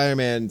Amazing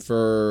Spider-Man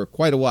for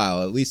quite a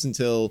while, at least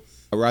until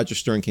Roger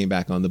Stern came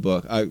back on the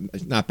book.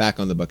 Not back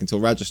on the book, until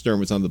Roger Stern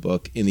was on the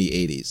book in the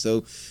 80s.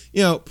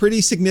 So,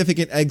 pretty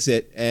significant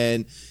exit.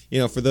 And,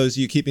 for those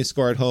of you keeping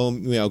score at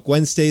home,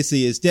 Gwen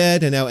Stacy is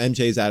dead and now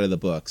MJ's out of the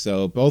book.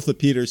 So both of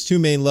Peter's 2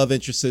 main love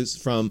interests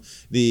from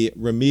the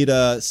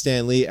Romita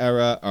Stan Lee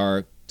era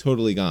are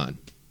totally gone.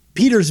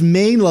 Peter's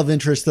main love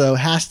interest, though,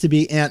 has to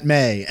be Aunt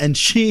May, and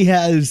she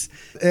has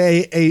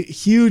a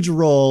huge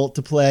role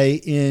to play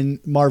in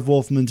Marv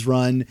Wolfman's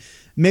run,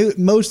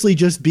 mostly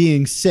just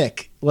being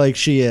sick like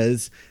she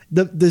is.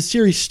 The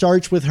series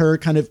starts with her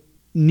kind of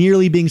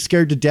nearly being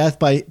scared to death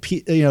by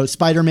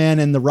Spider-Man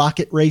and the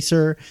Rocket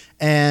Racer,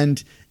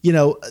 and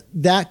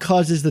that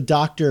causes the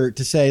Doctor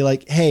to say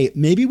hey,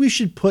 maybe we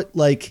should put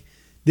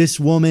this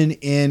woman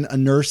in a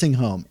nursing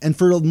home. And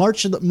for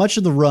much of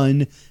the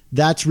run,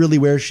 that's really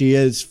where she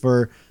is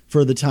for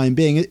the time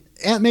being.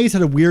 Aunt May's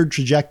had a weird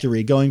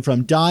trajectory going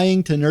from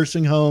dying to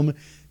nursing home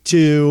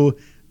to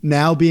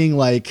now being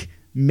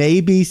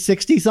maybe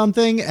 60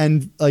 something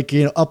and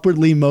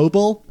upwardly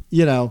mobile,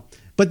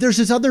 But there's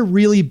this other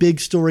really big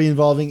story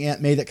involving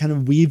Aunt May that kind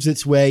of weaves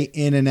its way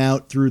in and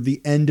out through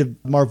the end of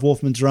Marv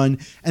Wolfman's run.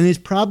 And it's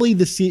probably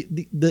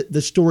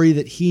the story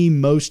that he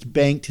most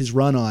banked his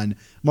run on.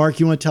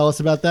 Mark, you want to tell us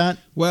about that?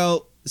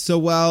 Well, so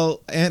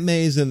while Aunt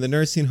May is in the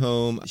nursing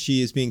home,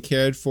 she is being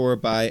cared for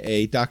by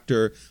a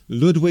Dr.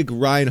 Ludwig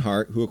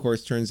Reinhardt, who, of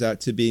course, turns out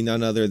to be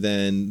none other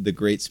than the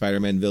great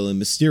Spider-Man villain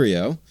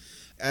Mysterio.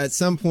 At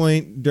some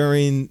point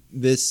during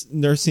this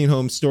nursing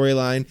home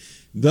storyline,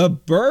 the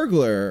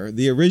burglar,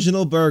 the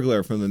original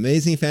burglar from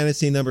Amazing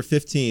Fantasy number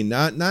 15,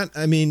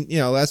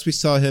 last we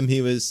saw him,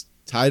 he was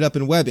tied up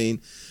in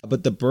webbing,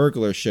 but the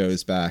burglar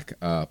shows back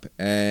up.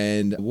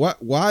 And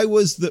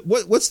what's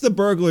the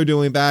burglar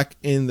doing back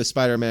in the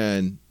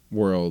Spider-Man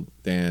world,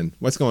 Dan?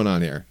 What's going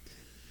on here?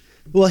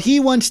 Well, he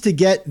wants to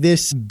get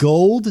this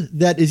gold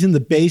that is in the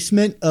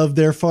basement of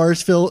their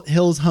Forest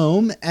Hills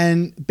home.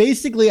 And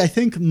basically, I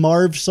think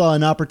Marv saw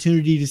an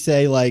opportunity to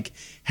say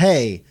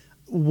hey,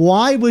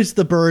 why was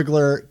the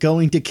burglar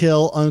going to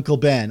kill Uncle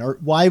Ben? Or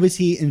why was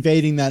he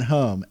invading that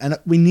home? And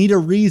we need a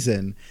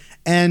reason.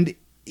 And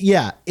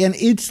yeah, and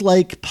it's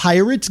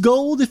pirates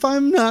gold, if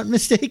I'm not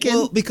mistaken.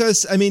 Well,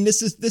 because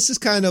this is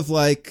kind of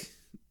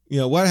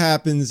what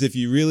happens if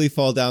you really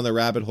fall down the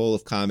rabbit hole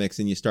of comics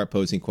and you start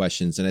posing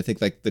questions. And I think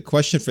the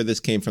question for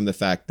this came from the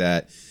fact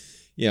that,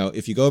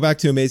 if you go back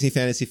to Amazing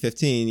Fantasy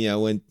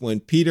 15, when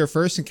Peter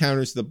first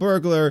encounters the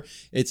burglar,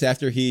 it's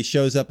after he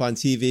shows up on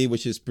TV,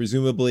 which is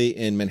presumably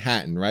in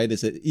Manhattan, right?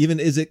 Is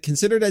it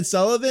considered Ed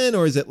Sullivan,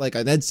 or is it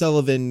an Ed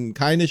Sullivan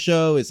kind of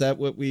show? Is that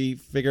what we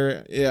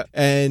figure? Yeah.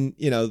 And,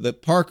 the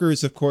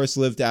Parkers, of course,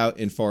 lived out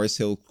in Forest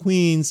Hill,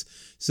 Queens.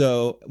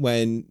 So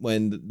when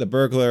the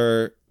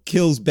burglar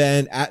kills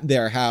Ben at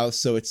their house,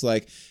 so it's why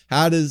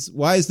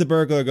is the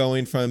burglar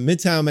going from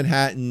Midtown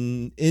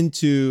Manhattan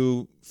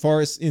into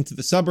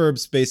the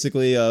suburbs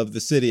basically of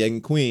the city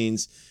in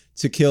Queens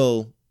to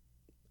kill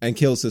and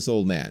kills this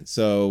old man.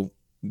 So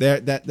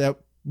that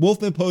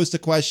Wolfman posed a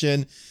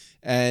question,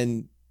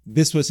 and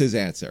this was his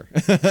answer.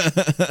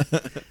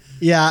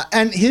 Yeah,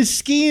 and his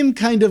scheme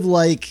kind of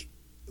like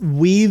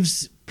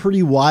weaves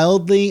pretty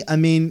wildly. I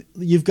mean,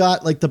 you've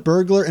got like the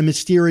burglar and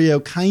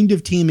Mysterio kind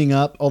of teaming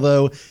up,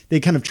 although they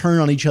kind of turn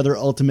on each other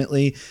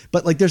ultimately.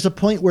 But like there's a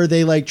point where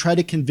they like try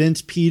to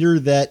convince Peter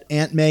that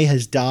Aunt May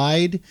has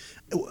died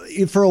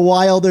for a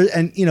while there.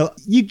 And, you know,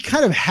 you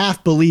kind of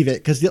half believe it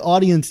because the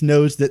audience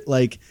knows that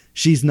like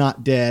she's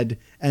not dead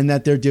and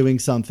that they're doing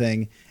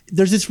something.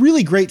 There's this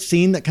really great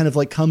scene that kind of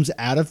like comes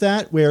out of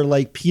that where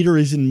like Peter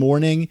is in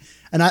mourning.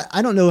 And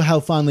I don't know how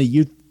fondly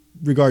you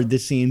regard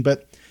this scene,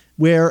 but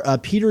where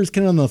Peter is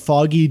kind of on the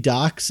foggy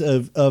docks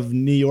of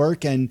New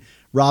York, and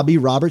Robbie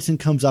Robertson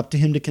comes up to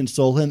him to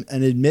console him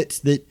and admits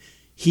that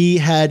he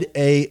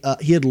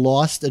had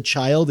lost a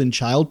child in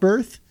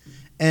childbirth,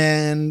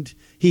 and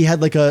he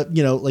had like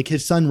like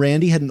his son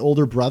Randy had an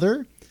older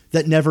brother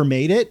that never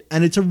made it.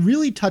 And it's a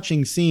really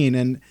touching scene.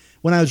 And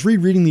when I was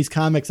rereading these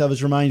comics, I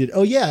was reminded,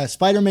 oh yeah,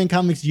 Spider-Man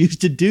comics used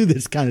to do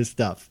this kind of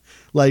stuff.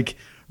 Like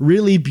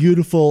really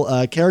beautiful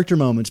character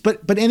moments.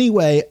 But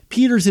anyway,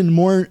 Peter's in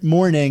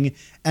mourning,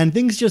 and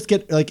things just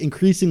get like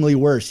increasingly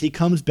worse. He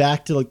comes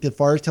back to like the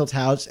Forest Hills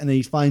house, and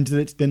he finds that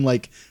it's been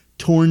like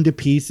torn to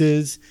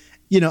pieces.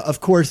 You know,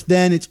 of course,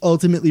 then it's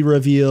ultimately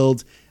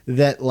revealed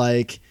that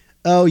like,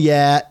 oh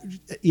yeah,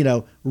 you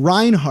know,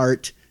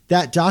 Reinhardt,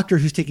 that doctor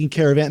who's taking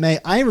care of Aunt May,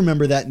 I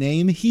remember that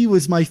name. He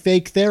was my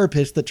fake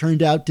therapist that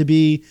turned out to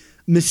be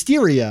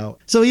Mysterio.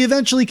 So he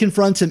eventually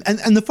confronts him.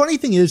 And the funny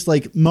thing is,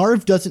 like,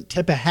 Marv doesn't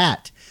tip a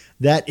hat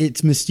that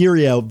it's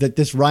Mysterio, that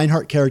this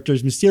Reinhardt character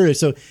is Mysterio.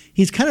 So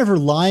he's kind of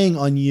relying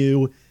on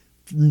you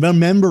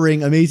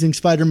remembering Amazing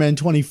Spider-Man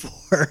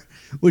 24,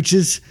 which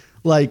is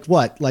like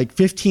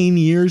 15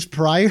 years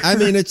prior? I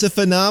mean, it's a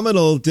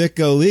phenomenal Dick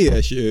Lee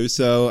issue.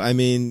 So, I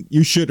mean,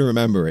 you should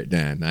remember it,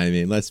 Dan. I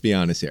mean, let's be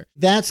honest here.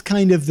 That's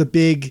kind of the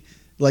big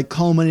like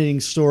culminating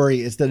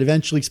story, is that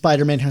eventually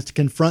Spider-Man has to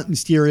confront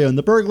Mysterio and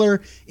the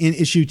burglar in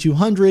issue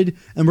 200.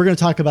 And we're going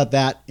to talk about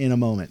that in a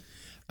moment.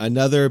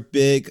 Another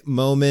big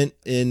moment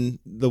in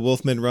the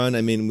Wolfman run.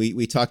 I mean,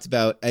 we talked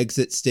about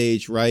exit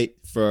stage right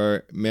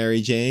for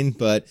Mary Jane,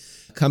 but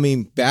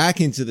coming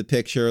back into the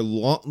picture,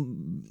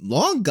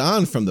 long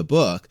gone from the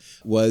book,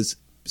 was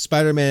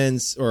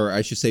Spider-Man's, or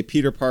I should say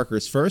Peter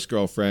Parker's first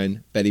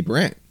girlfriend, Betty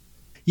Brant.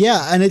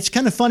 Yeah, and it's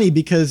kind of funny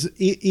because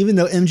even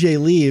though MJ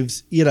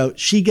leaves, you know,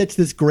 she gets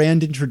this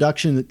grand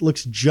introduction that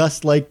looks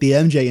just like the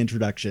MJ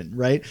introduction,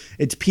 right?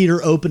 It's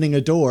Peter opening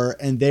a door,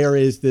 and there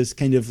is this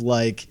kind of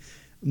like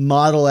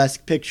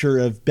model-esque picture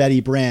of Betty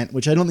Brant,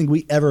 which I don't think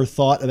we ever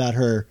thought about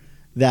her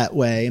that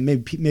way. And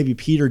maybe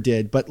Peter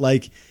did, but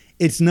like,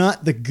 it's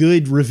not the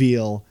good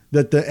reveal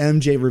that the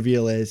MJ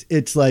reveal is.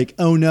 It's like,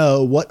 oh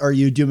no, what are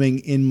you doing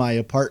in my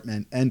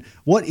apartment? And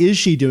what is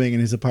she doing in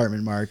his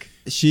apartment, Mark?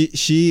 She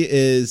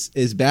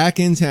is back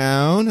in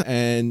town,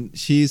 and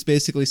she's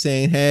basically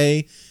saying,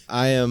 hey,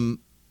 I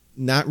am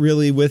not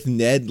really with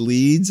Ned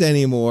Leeds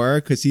anymore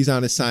because he's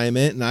on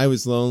assignment and I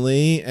was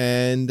lonely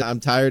and I'm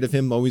tired of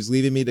him always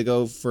leaving me to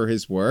go for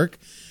his work.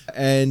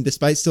 And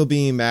despite still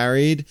being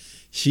married,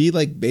 she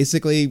like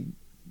basically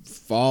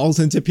falls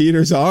into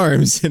Peter's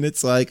arms, and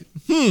it's like,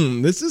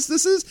 this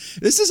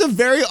is a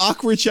very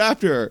awkward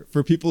chapter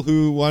for people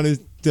who want to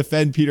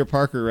defend Peter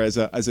Parker as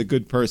a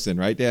good person,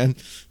 right, Dan?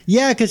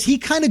 Yeah, because he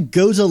kind of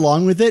goes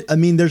along with it. I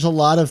mean, there's a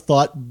lot of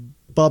thought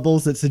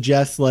bubbles that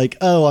suggest like,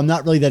 oh, I'm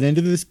not really that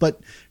into this, but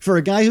for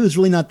a guy who's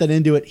really not that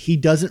into it, he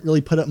doesn't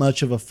really put up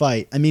much of a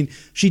fight. I mean,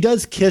 she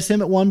does kiss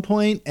him at one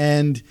point,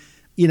 and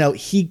you know,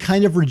 he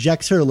kind of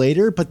rejects her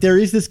later, but there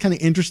is this kind of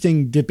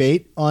interesting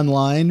debate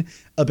online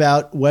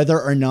about whether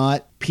or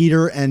not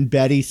Peter and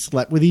Betty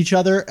slept with each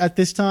other at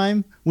this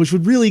time, which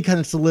would really kind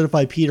of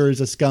solidify Peter as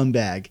a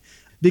scumbag,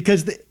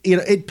 because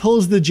it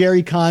pulls the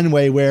Jerry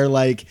Conway where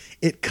like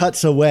it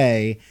cuts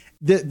away.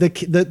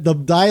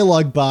 The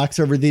dialogue box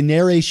or the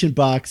narration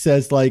box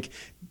says like,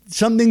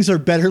 some things are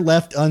better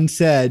left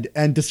unsaid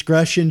and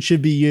discretion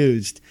should be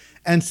used.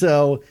 And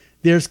so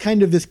there's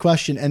kind of this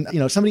question, and you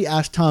know, somebody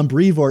asked Tom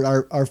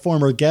Brevoort, our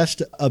former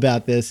guest,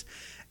 about this,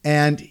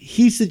 and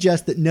he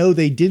suggests that no,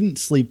 they didn't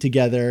sleep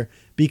together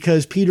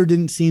because Peter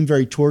didn't seem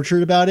very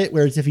tortured about it,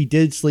 whereas if he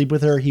did sleep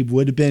with her, he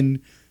would have been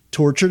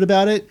tortured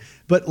about it.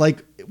 But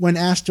like when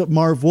asked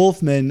Marv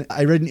Wolfman,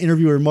 I read an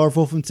interview where Marv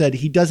Wolfman said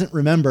he doesn't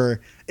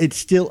remember. It's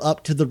still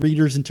up to the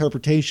reader's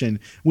interpretation,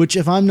 which,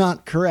 if I'm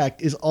not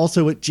correct, is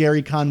also what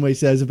Jerry Conway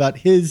says about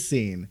his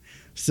scene.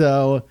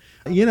 So,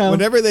 you know,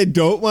 whenever they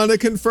don't want to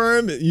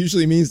confirm, it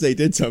usually means they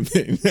did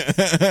something.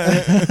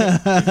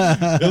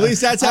 At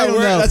least that's how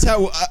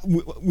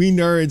we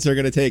nerds are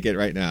going to take it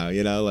right now.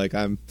 You know, like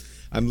I'm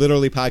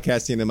literally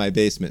podcasting in my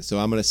basement, so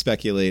I'm going to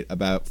speculate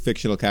about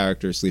fictional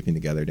characters sleeping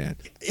together, Dan.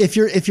 If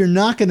you're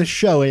not going to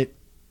show it,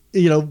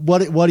 you know,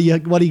 what do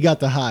you got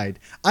to hide?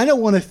 I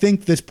don't want to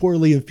think this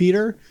poorly of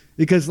Peter,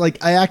 because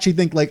like I actually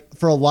think like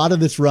for a lot of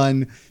this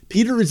run,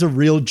 Peter is a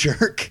real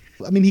jerk.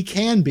 I mean, he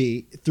can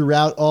be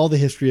throughout all the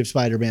history of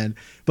Spider-Man,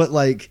 but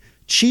like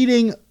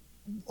cheating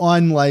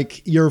on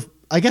like your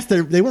I guess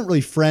they weren't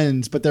really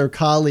friends, but their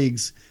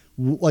colleagues,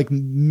 like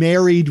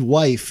married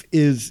wife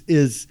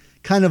is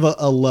kind of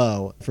a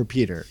low for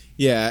Peter.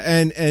 Yeah,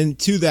 and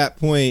to that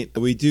point,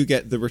 we do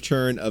get the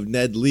return of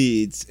Ned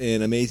Leeds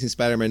in Amazing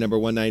Spider-Man number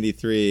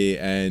 193,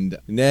 and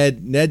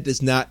Ned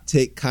does not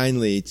take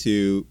kindly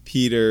to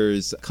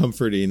Peter's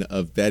comforting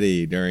of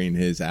Betty during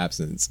his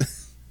absence.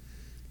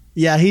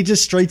 Yeah, he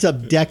just straight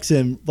up decks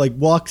him, like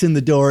walks in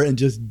the door and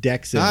just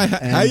decks him.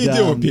 How you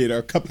doing,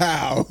 Peter?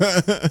 Kapow!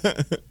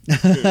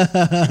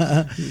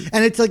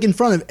 And it's like in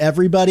front of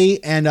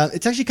everybody, and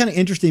it's actually kind of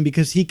interesting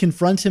because he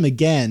confronts him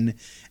again.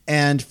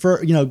 And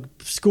for,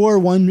 score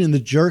one in the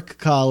jerk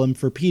column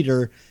for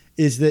Peter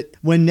is that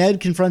when Ned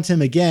confronts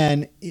him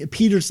again,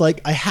 Peter's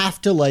like, I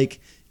have to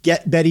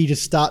get Betty to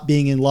stop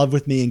being in love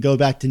with me and go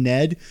back to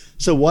Ned.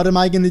 So what am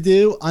I going to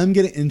do? I'm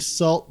going to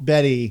insult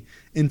Betty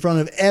in front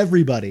of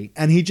everybody.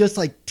 And he just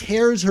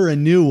tears her a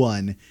new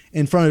one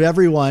in front of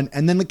everyone.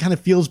 And then it kind of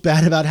feels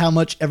bad about how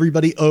much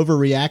everybody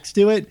overreacts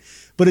to it.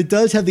 But it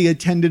does have the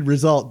intended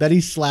result.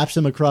 Betty slaps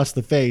him across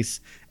the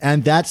face.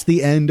 And that's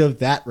the end of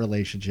that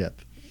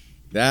relationship.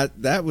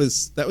 That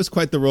was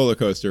quite the roller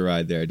coaster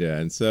ride there,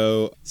 Dan.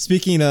 So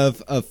speaking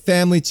of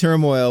family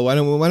turmoil, why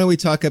don't we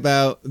talk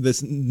about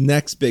this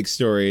next big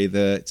story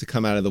to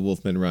come out of the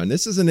Wolfman run?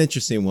 This is an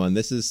interesting one.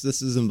 This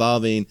is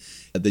involving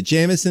the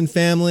Jameson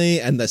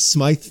family and the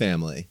Smythe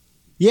family.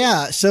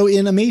 Yeah. So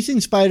in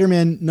Amazing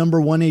Spider-Man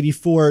number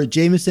 184,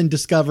 Jameson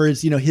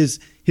discovers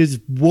his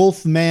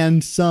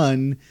Wolfman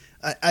son.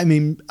 I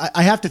mean,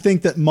 I have to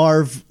think that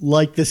Marv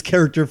liked this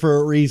character for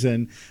a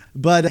reason,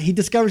 but he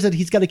discovers that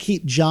he's got to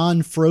keep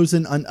John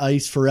frozen on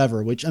ice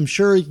forever, which I'm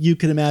sure you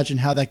can imagine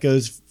how that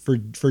goes for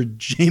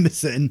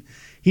Jameson.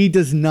 He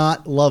does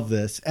not love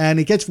this. And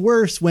it gets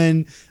worse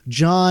when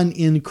John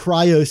in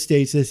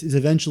cryostasis is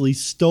eventually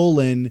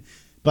stolen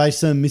by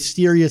some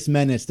mysterious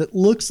menace that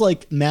looks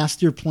like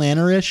Master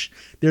Planner-ish.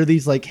 They're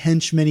these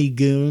henchman-y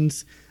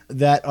goons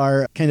that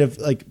are kind of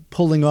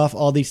pulling off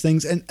all these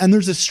things. And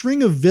there's a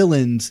string of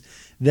villains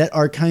that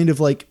are kind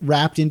of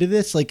wrapped into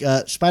this.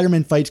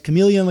 Spider-Man fights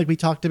Chameleon, like we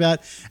talked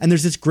about. And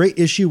there's this great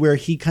issue where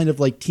he kind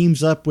of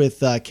teams up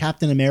with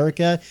Captain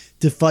America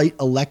to fight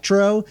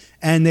Electro.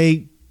 And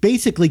they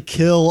basically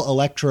kill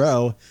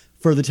Electro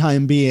for the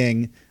time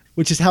being,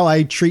 which is how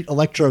I treat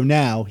Electro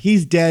now.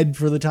 He's dead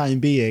for the time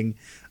being.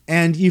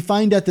 And you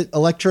find out that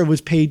Electro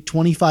was paid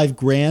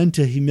 $25,000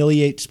 to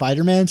humiliate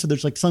Spider-Man. So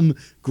there's some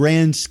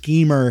grand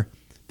schemer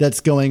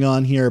that's going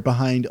on here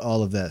behind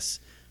all of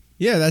this.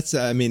 Yeah,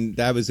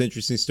 that was an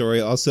interesting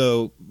story.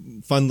 Also,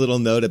 fun little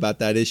note about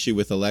that issue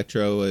with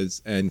Electro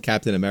and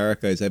Captain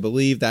America is I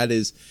believe that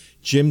is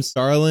Jim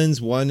Starlin's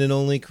one and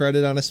only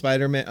credit on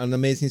on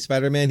Amazing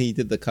Spider-Man. He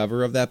did the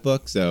cover of that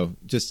book. So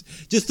just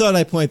thought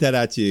I'd point that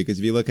out to you, because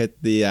if you look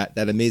at the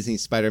that Amazing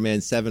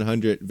Spider-Man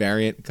 700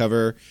 variant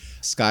cover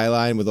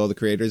skyline with all the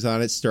creators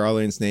on it,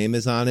 Starlin's name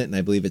is on it, and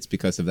I believe it's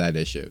because of that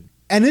issue.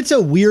 And it's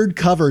a weird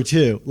cover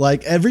too.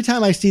 Every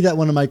time I see that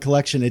one in my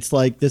collection, it's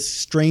this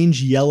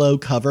strange yellow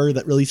cover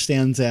that really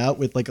stands out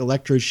with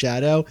Electro's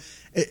shadow.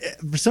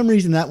 For some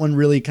reason, that one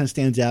really kind of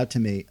stands out to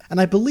me. And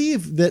I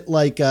believe that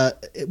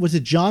was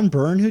it John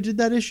Byrne who did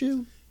that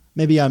issue?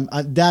 Maybe I'm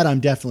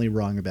definitely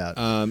wrong about.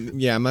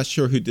 Yeah, I'm not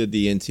sure who did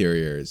the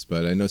interiors,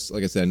 but I know,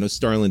 like I said, I know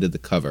Starlin did the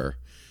cover.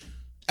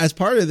 As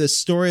part of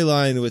this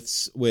storyline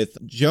with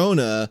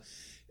Jonah,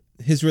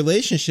 his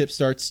relationship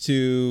starts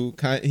to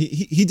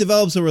he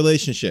develops a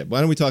relationship. Why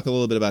don't we talk a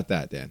little bit about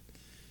that, Dan?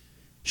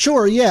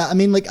 Sure. Yeah. I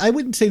mean, I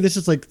wouldn't say this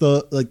is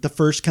the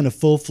first kind of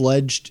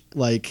full-fledged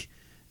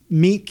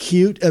meet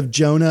cute of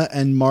Jonah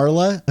and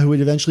Marla, who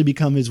would eventually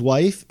become his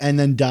wife and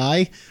then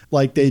die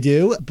like they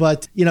do.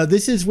 But,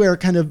 this is where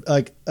kind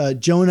of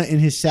Jonah in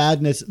his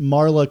sadness,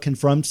 Marla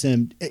confronts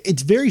him.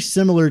 It's very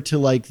similar to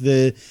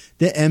the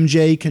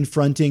MJ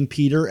confronting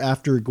Peter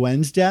after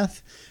Gwen's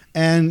death.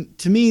 And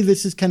to me,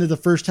 this is kind of the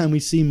first time we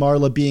see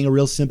Marla being a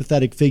real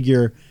sympathetic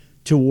figure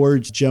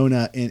towards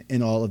Jonah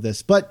in all of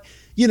this. But,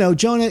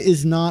 Jonah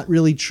is not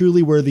really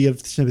truly worthy of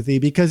sympathy,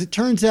 because it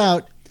turns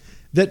out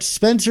that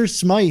Spencer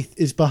Smythe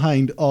is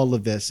behind all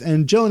of this.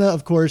 And Jonah,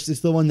 of course,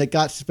 is the one that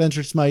got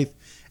Spencer Smythe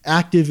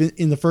active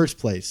in the first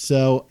place.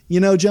 So,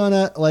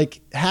 Jonah,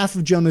 half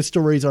of Jonah's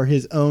stories are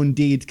his own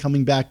deeds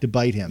coming back to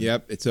bite him.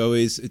 Yep. It's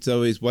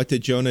always what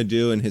did Jonah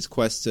do in his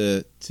quest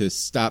to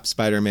stop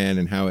Spider-Man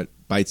and how it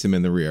bites him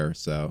in the rear.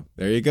 So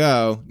there you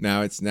go.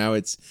 Now it's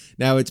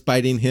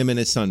biting him and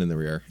his son in the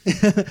rear.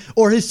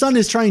 Or his son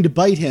is trying to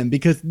bite him,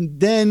 because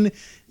then,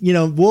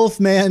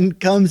 Wolfman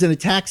comes and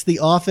attacks the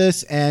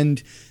office,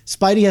 and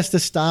Spidey has to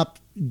stop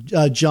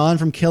John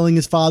from killing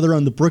his father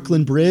on the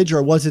Brooklyn Bridge,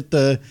 or was it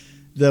the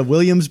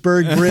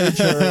Williamsburg Bridge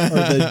or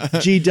the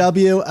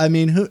GW? I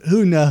mean,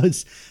 who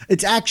knows?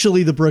 It's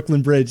actually the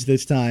Brooklyn Bridge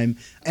this time.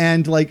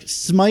 And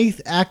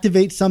Smythe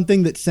activates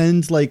something that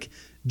sends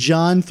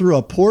John through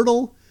a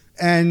portal.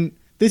 And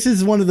this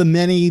is one of the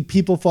many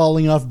people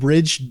falling off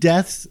bridge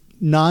deaths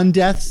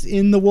non-deaths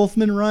in the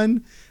Wolfman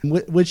run,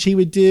 which he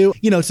would do.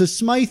 So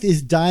Smythe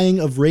is dying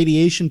of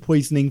radiation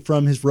poisoning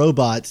from his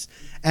robots,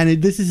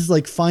 and this is his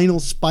like final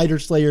Spider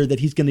Slayer that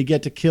he's going to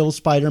get to kill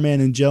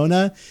Spider-Man and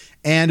Jonah.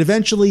 And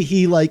eventually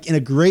he, like, in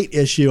a great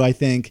issue, I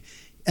think,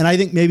 and I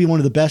think maybe one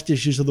of the best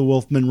issues of the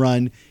Wolfman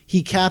run,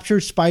 he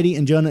captures Spidey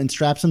and Jonah and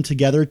straps them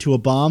together to a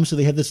bomb. So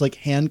they have this like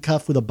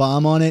handcuff with a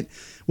bomb on it,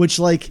 which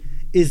like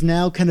is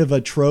now kind of a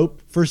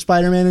trope for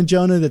Spider-Man and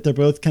Jonah, that they're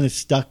both kind of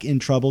stuck in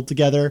trouble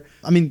together.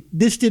 I mean,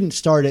 this didn't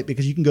start it,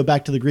 because you can go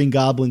back to the Green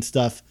Goblin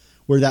stuff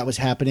where that was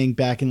happening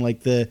back in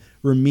like the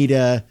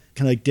Romita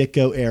kind of like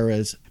Ditko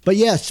eras. But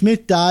yeah,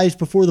 Smith dies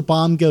before the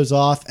bomb goes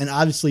off, and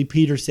obviously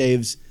Peter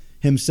saves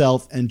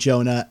himself and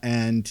Jonah,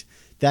 and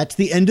that's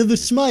the end of the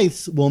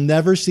Smythes. We'll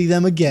never see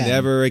them again.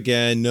 Never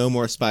again. No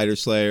more Spider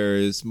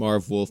Slayers.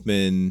 Marv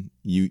Wolfman,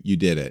 you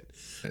did it.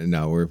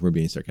 No, we're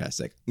being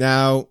sarcastic.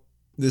 Now,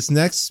 this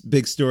next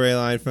big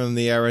storyline from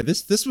the era,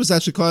 this was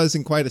actually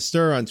causing quite a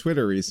stir on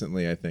Twitter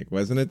recently, I think,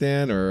 wasn't it,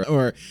 Dan?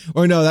 Or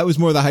no, that was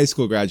more the high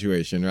school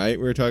graduation, right?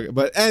 We were talking,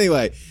 but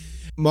anyway,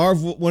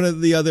 Marv. One of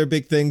the other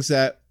big things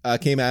that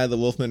came out of the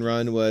Wolfman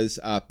run was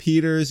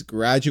Peter's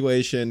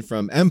graduation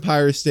from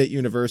Empire State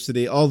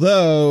University.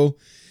 Although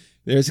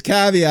there's a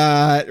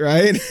caveat,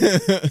 right?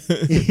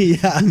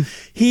 Yeah,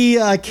 he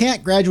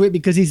can't graduate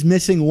because he's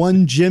missing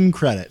one gym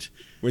credit.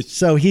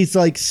 So he's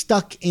like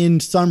stuck in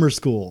summer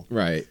school.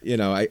 Right.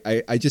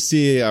 I just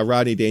see a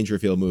Rodney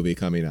Dangerfield movie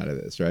coming out of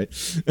this, right?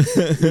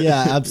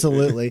 Yeah,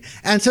 absolutely.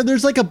 And so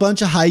there's like a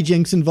bunch of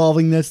hijinks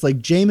involving this. Like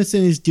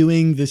Jameson is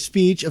doing the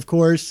speech, of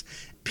course.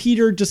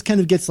 Peter just kind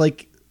of gets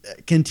like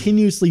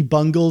continuously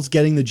bungles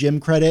getting the gym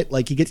credit.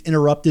 Like he gets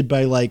interrupted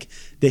by like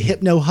the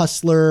Hypno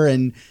Hustler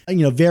and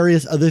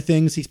various other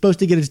things. He's supposed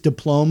to get his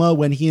diploma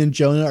when he and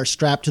Jonah are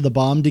strapped to the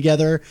bomb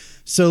together.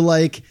 So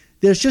like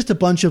there's just a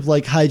bunch of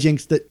like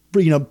hijinks that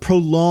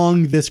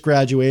prolong this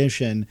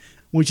graduation,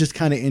 which is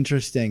kind of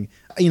interesting.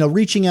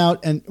 Reaching out,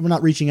 and we're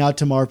not reaching out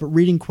to Marv, but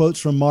reading quotes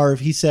from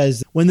Marv, he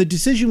says, "When the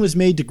decision was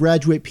made to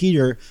graduate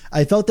Peter,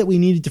 I felt that we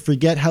needed to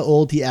forget how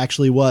old he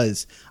actually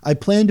was. I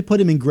planned to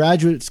put him in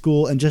graduate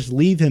school and just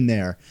leave him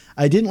there.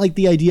 I didn't like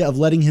the idea of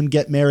letting him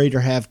get married or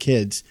have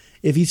kids.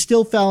 If he's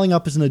still fouling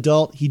up as an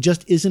adult, he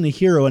just isn't a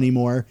hero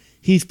anymore.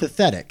 He's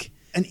pathetic."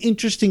 An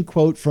interesting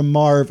quote from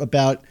Marv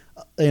about,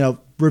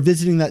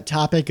 revisiting that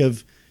topic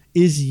of,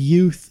 is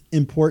youth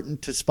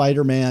important to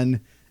Spider-Man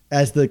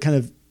as the kind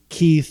of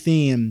key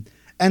theme?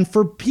 And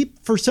for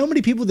so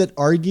many people that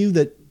argue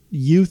that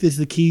youth is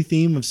the key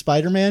theme of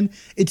Spider-Man,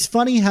 it's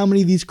funny how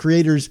many of these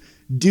creators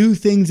do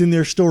things in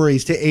their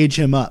stories to age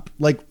him up.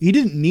 Like, he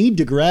didn't need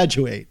to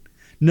graduate.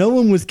 No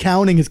one was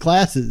counting his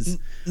classes.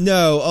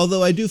 No,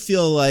 although I do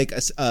feel like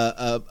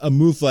a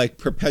move like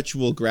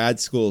perpetual grad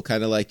school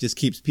kind of like just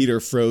keeps Peter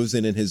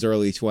frozen in his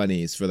early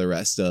 20s for the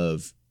rest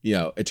of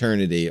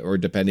eternity, or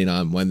depending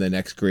on when the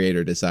next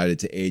creator decided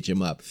to age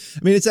him up.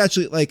 I mean, it's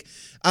actually like,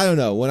 I don't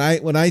know, when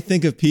I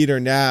think of Peter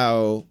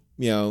now,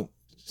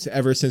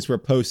 ever since we're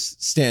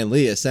post Stan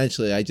Lee,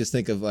 essentially, I just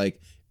think of like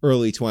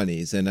early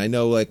 20s. And I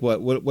know like what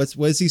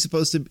is he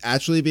supposed to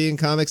actually be in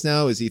comics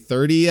now? Is he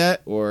 30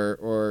 yet?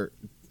 Or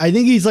I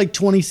think he's like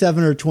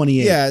 27 or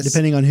 28, yes,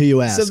 depending on who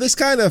you ask. So this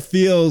kind of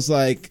feels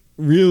like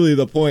really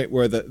the point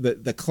where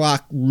the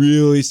clock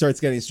really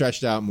starts getting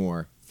stretched out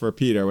more for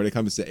Peter when it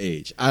comes to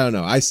age. I don't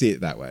know. I see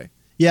it that way.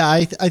 Yeah,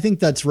 I think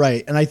that's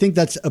right. And I think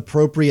that's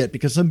appropriate,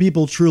 because some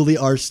people truly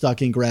are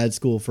stuck in grad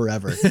school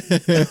forever.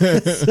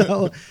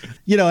 So,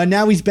 and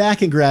now he's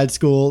back in grad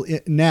school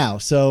now.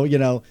 So,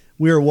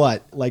 we're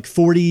like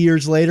 40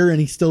 years later and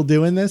he's still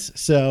doing this.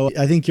 So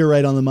I think you're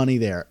right on the money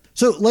there.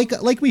 So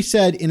like we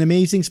said, in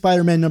Amazing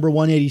Spider-Man number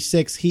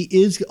 186, he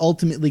is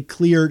ultimately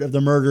cleared of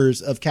the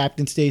murders of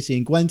Captain Stacy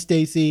and Gwen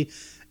Stacy.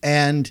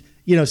 And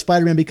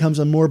Spider-Man becomes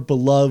a more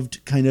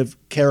beloved kind of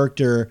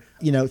character,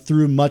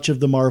 through much of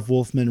the Marv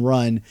Wolfman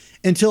run,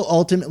 until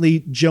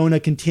ultimately Jonah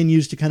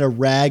continues to kind of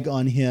rag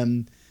on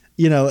him,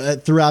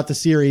 throughout the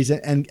series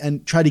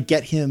and try to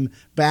get him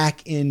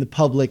back in the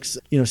public's,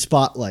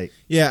 spotlight.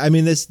 Yeah. I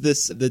mean,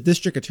 the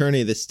district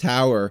attorney, this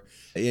Tower,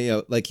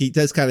 like he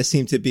does kind of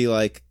seem to be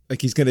like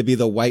he's going to be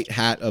the white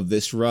hat of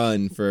this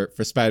run for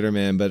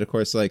Spider-Man. But of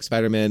course, like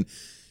Spider-Man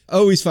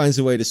always finds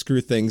a way to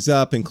screw things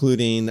up,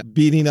 including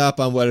beating up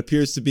on what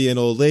appears to be an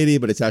old lady,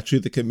 but it's actually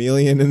the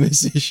Chameleon in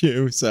this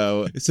issue.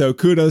 So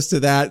kudos to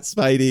that,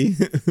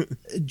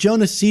 Spidey.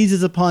 Jonah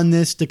seizes upon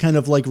this to kind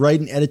of like write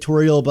an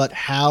editorial about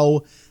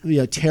how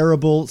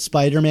terrible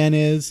Spider-Man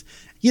is.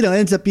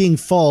 Ends up being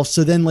false.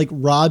 So then like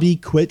Robbie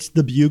quits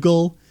the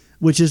Bugle,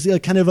 which is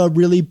kind of a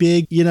really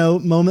big,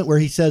 moment where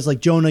he says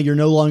like, Jonah, you're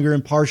no longer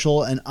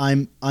impartial and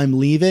I'm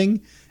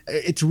leaving.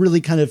 It's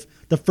really kind of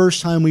the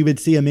first time we would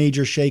see a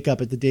major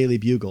shakeup at the Daily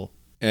Bugle.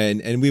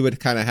 And we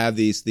would kind of have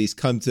these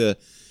come to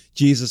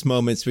Jesus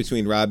moments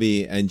between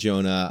Robbie and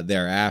Jonah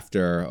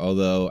thereafter,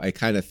 although I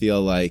kind of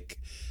feel like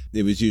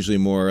it was usually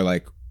more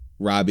like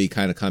Robbie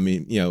kind of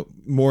coming,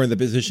 more in the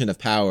position of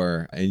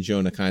power, and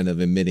Jonah kind of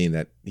admitting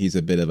that he's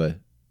a bit of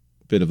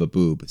a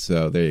boob.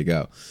 So there you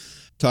go.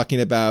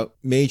 Talking about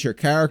major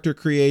character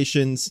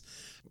creations,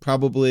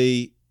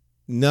 probably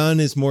none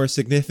is more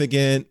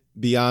significant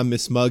beyond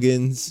Miss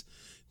Muggins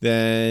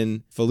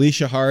than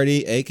Felicia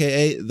Hardy,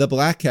 aka the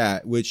Black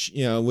Cat, which,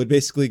 you know, would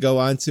basically go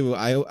on to,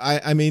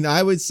 I mean,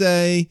 I would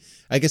say,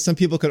 I guess some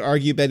people could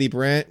argue Betty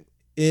Brant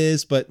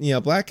is, but, you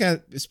know, Black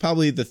Cat is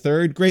probably the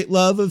third great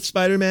love of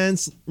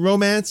Spider-Man's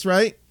romance,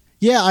 right?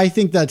 Yeah, I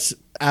think that's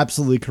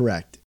absolutely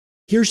correct.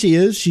 Here she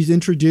is. She's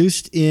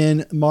introduced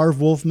in Marv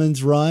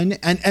Wolfman's run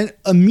and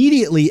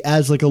immediately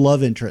as like a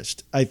love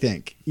interest, I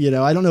think. You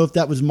know, I don't know if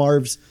that was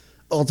Marv's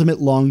ultimate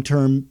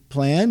long-term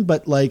plan,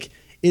 but like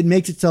it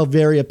makes itself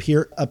very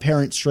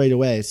apparent straight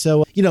away.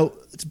 So, you know,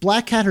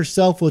 Black Cat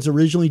herself was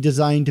originally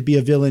designed to be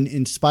a villain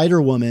in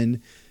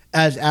Spider-Woman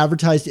as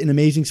advertised in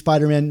Amazing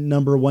Spider-Man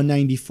number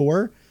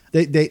 194.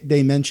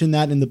 They mentioned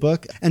that in the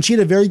book. And she had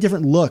a very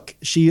different look.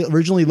 She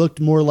originally looked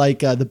more like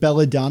the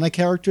Belladonna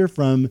character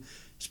from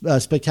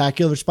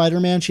Spectacular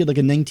Spider-Man. She had like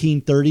a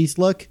 1930s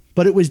look.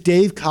 But it was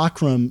Dave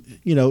Cockrum,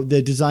 you know,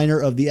 the designer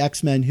of the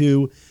X-Men,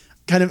 who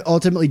kind of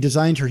ultimately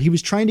designed her. He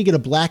was trying to get a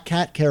Black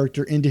Cat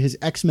character into his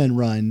X-Men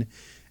run,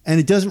 and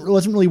it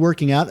wasn't really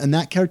working out. And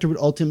that character would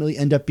ultimately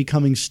end up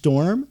becoming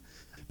Storm.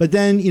 But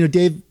then, you know,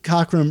 Dave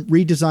Cockrum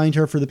redesigned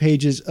her for the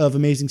pages of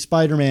Amazing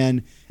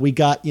Spider-Man. We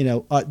got, you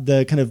know,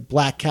 the kind of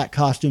Black Cat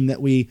costume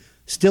that we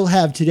still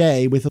have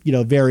today with, you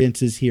know,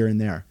 variances here and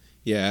there.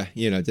 Yeah,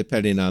 you know,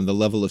 depending on the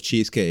level of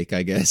cheesecake,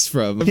 I guess,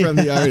 from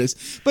the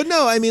artist. But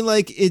no, I mean,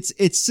 like, it's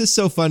just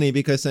so funny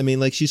because, I mean,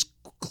 like, she's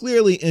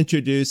clearly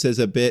introduced as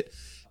a bit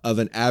of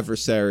an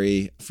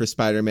adversary for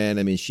Spider-Man.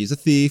 I mean, she's a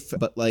thief,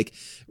 but like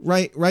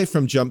right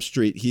from Jump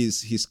Street,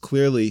 he's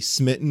clearly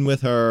smitten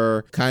with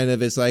her. Kind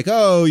of is like,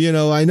 oh, you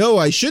know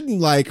I shouldn't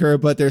like her,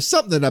 but there's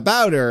something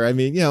about her. I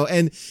mean, you know,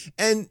 and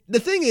the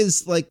thing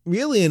is, like,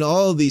 really in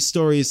all of these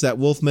stories that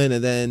Wolfman,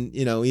 and then,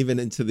 you know, even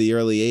into the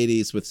early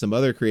 80s with some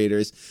other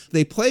creators,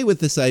 they play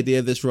with this idea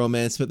of this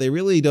romance, but they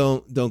really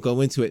don't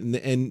go into it.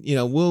 And you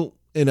know, we'll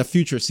in a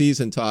future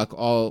season talk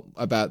all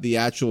about the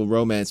actual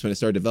romance when it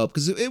started to develop,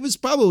 because it was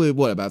probably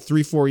about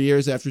 3-4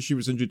 years after she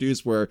was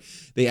introduced where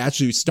they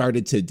actually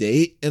started to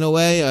date in a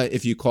way.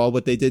 If you call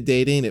what they did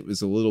dating, it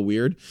was a little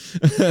weird.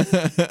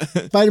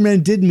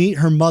 Spider-Man did meet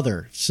her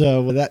mother,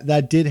 so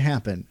that did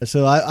happen.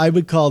 So I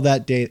would call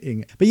that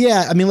dating. But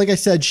yeah, I mean, like I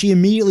said, she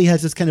immediately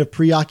has this kind of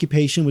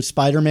preoccupation with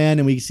Spider-Man,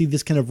 and we see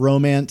this kind of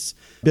romance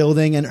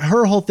building, and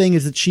her whole thing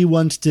is that she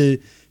wants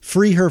to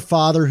free her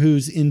father,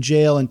 who's in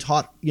jail and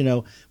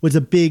was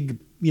a big,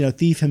 you know,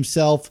 thief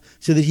himself,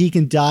 so that he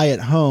can die at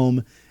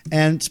home.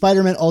 And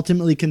Spider-Man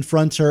ultimately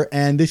confronts her,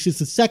 and this is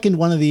the second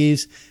one of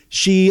these.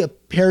 She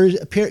appears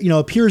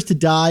to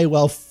die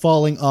while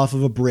falling off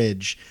of a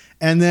bridge.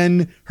 And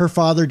then her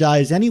father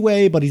dies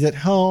anyway, but he's at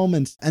home.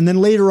 And then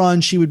later on,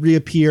 she would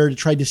reappear to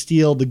try to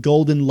steal the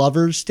Golden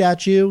Lovers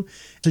statue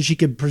so she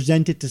could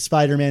present it to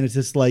Spider-Man as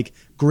this like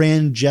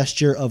grand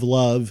gesture of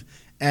love.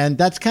 And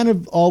that's kind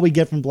of all we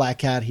get from Black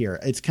Cat here.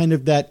 It's kind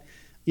of that,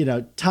 you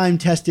know,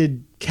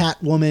 time-tested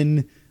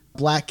Catwoman,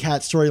 Black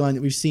Cat storyline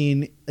that we've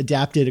seen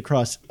adapted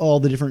across all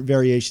the different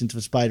variations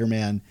of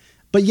Spider-Man,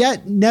 but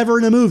yet never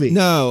in a movie.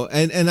 No,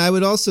 and I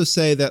would also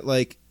say that,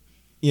 like,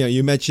 you know,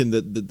 you mentioned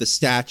the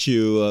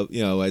statue of,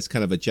 you know, as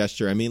kind of a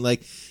gesture. I mean,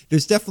 like,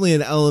 there's definitely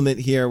an element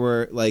here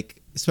where, like,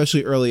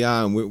 especially early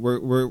on,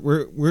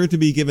 we're to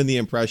be given the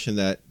impression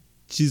that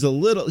she's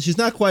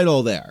not quite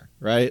all there,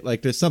 right?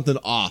 Like, there's something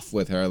off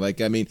with her.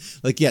 Like, I mean,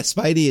 like, yeah,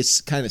 Spidey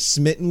is kind of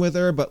smitten with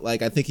her, but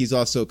like, I think he's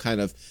also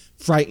kind of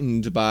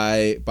frightened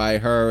by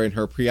her and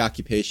her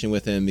preoccupation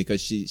with him,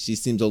 because she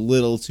seems a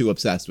little too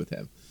obsessed with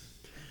him.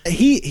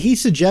 He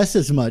suggests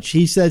as much.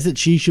 He says that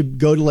she should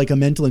go to like a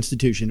mental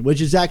institution, which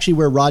is actually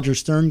where Roger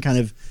Stern kind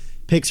of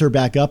picks her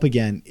back up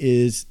again,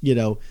 is, you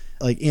know,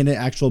 like in an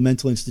actual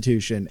mental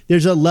institution.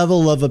 There's a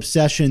level of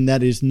obsession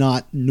that is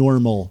not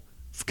normal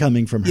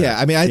coming from her. Yeah,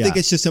 I mean, I think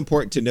it's just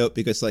important to note,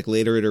 because like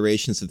later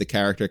iterations of the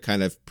character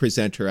kind of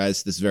present her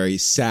as this very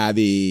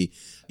savvy,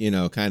 you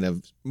know, kind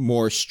of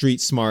more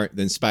street smart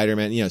than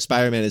Spider-Man. You know,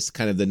 Spider-Man is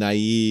kind of the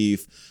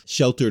naive,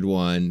 sheltered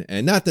one,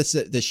 and not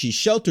that she's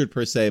sheltered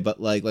per se, but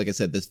like I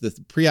said,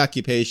 the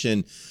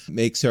preoccupation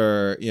makes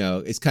her, you know,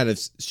 it's kind of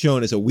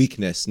shown as a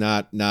weakness,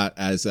 not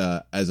as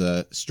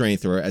a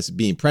strength or as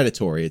being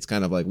predatory. It's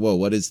kind of like, whoa,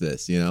 what is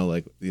this? You know,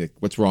 like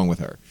what's wrong with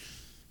her?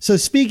 So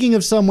speaking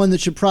of someone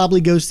that should probably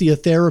go see a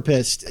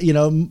therapist, you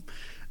know,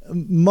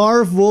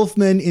 Marv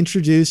Wolfman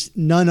introduced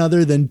none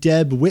other than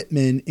Deb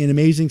Whitman in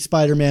Amazing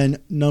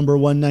Spider-Man number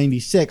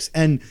 196.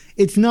 And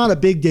it's not a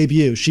big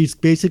debut. She's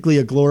basically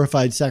a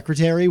glorified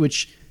secretary,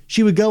 which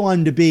she would go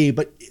on to be.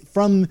 But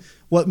from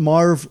what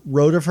Marv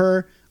wrote of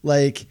her,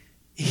 like,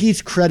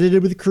 he's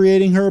credited with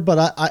creating her.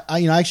 But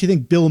I actually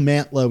think Bill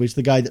Mantlo is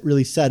the guy that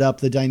really set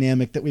up the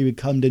dynamic that we would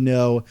come to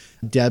know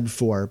Deb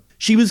for.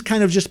 She was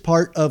kind of just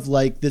part of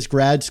like this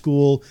grad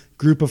school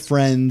group of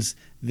friends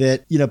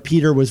that, you know,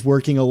 Peter was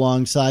working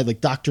alongside, like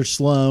Dr.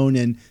 Sloan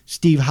and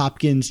Steve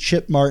Hopkins,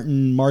 Chip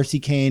Martin, Marcy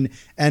Kane,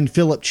 and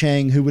Philip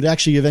Chang, who would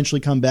actually eventually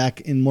come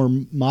back in more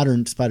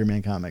modern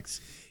Spider-Man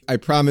comics. I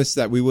promised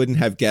that we wouldn't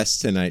have guests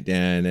tonight,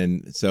 Dan,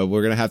 and so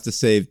we're gonna have to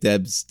save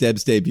Deb's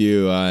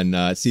debut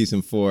on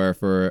season 4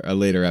 for a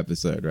later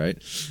episode, right?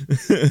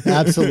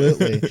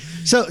 Absolutely.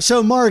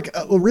 So Mark,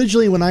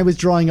 originally when I was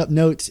drawing up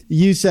notes,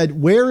 you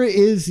said, "Where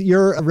is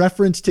your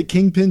reference to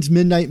Kingpin's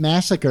Midnight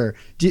Massacre?"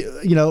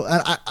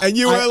 And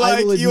you were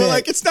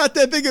like, "It's not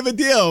that big of a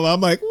deal."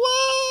 I'm like,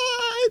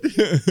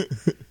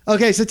 "What?"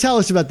 Okay, so tell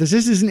us about this.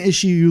 This is an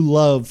issue you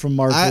love from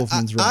Marv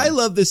Wolfman's run. I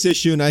love this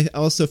issue, and I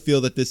also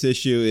feel that this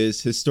issue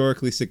is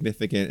historically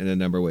significant in a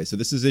number of ways. So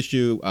this is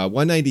issue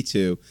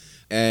 192,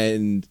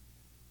 and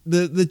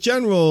the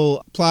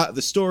general plot,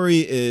 the story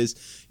is,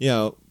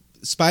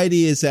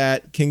 Spidey is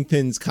at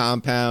Kingpin's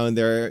compound.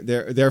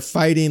 They're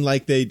fighting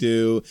like they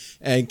do,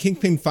 and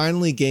Kingpin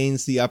finally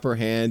gains the upper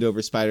hand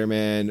over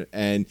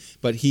Spider-Man.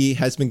 But he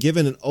has been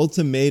given an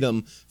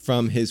ultimatum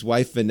from his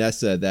wife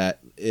Vanessa that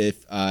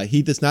if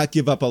he does not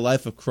give up a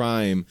life of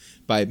crime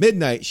by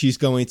midnight, she's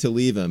going to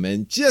leave him.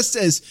 And just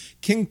as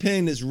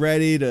Kingpin is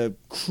ready to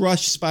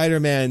crush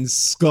Spider-Man's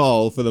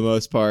skull for the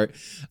most part,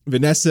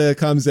 Vanessa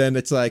comes in.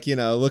 It's like,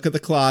 look at the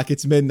clock.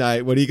 It's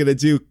midnight. What are you going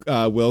to do,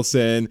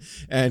 Wilson?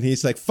 And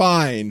he's like,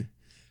 fine.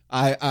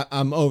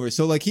 I'm over.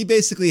 So like he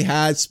basically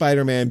had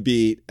Spider-Man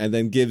beat and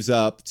then gives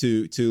up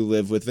to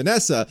live with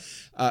Vanessa,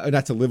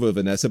 not to live with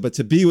Vanessa, but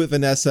to be with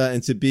Vanessa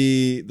and to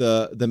be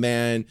the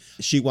man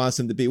she wants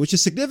him to be, which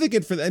is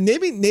significant for that. And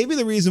maybe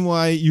the reason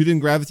why you didn't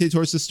gravitate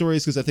towards this story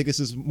is because I think this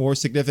is more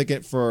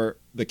significant for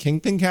the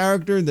Kingpin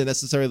character than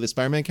necessarily the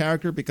Spider-Man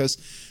character, because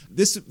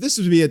this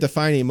would be a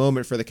defining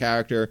moment for the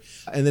character.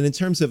 And then in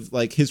terms of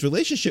like his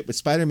relationship with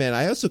Spider-Man,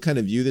 I also kind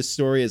of view this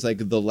story as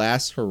like the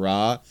last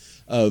hurrah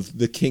of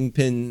the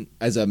Kingpin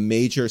as a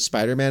major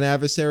Spider-Man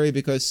adversary,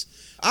 because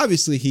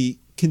obviously he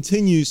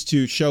continues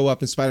to show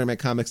up in Spider-Man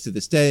comics to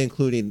this day,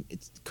 including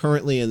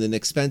currently in the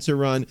Nick Spencer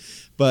run.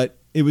 But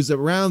it was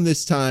around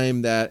this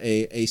time that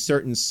a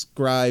certain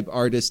scribe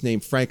artist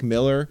named Frank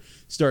Miller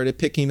started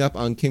picking up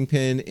on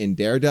Kingpin in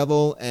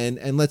Daredevil.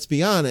 And let's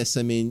be honest,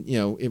 I mean,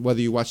 whether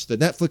you watch the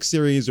Netflix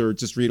series or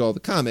just read all the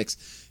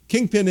comics,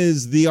 Kingpin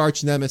is the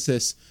arch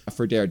nemesis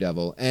for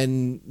Daredevil,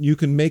 and you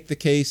can make the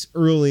case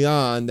early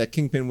on that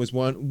Kingpin was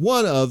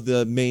one of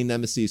the main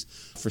nemesis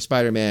for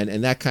Spider-Man,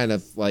 and that kind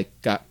of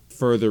like got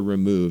further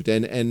removed.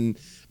 And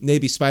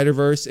maybe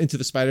Into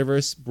the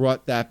Spider-Verse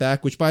brought that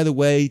back, which, by the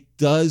way,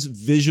 does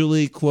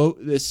visually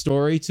quote this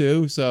story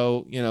too.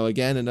 So,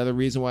 again, another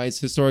reason why it's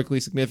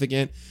historically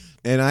significant.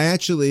 And I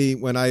actually,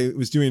 when I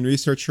was doing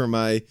research for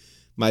my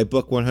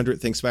book, 100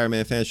 Things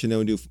Spider-Man Fans Should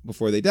Know and Do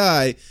Before They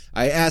Die,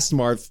 I asked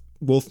Marv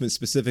Wolfman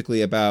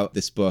specifically about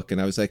this book,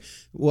 and I was like,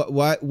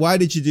 why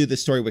did you do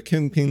this story with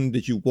Kingpin?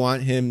 Did you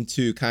want him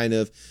to kind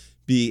of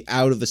be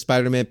out of the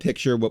Spider-Man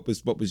picture? What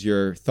was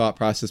your thought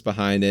process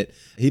behind it?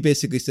 He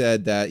basically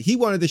said that he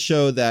wanted to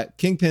show that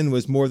Kingpin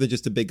was more than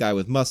just a big guy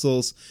with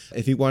muscles.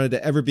 If he wanted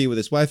to ever be with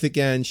his wife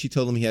again, she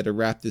told him he had to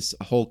wrap this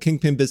whole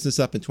Kingpin business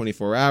up in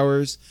 24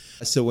 hours.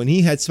 So when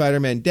he had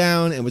Spider-Man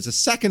down and was a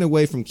second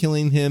away from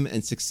killing him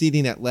and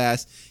succeeding at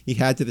last, he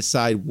had to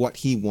decide what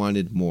he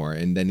wanted more.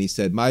 And then he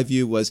said, my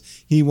view was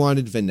he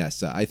wanted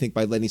Vanessa. I think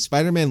by letting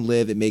Spider-Man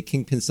live, it made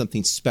Kingpin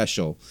something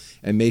special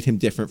and made him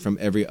different from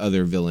every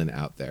other villain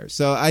out there.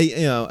 So I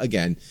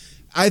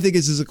think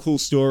this is a cool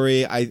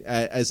story.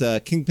 As a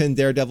Kingpin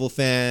Daredevil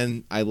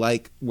fan, I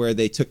like where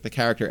they took the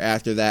character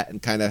after that,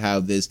 and kind of how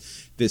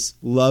this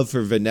love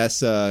for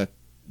Vanessa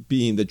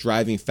being the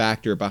driving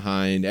factor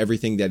behind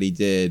everything that he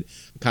did,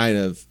 kind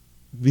of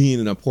being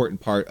an important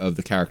part of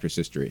the character's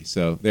history.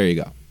 So there you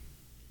go.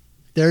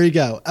 There you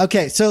go.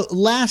 Okay, so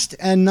last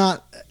and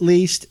not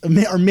least,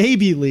 or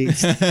maybe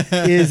least,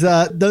 is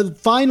the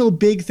final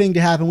big thing to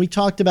happen. We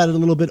talked about it a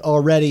little bit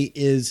already,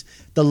 is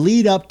the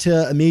lead up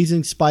to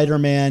Amazing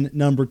Spider-Man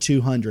number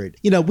 200.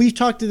 We've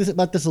talked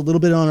about this a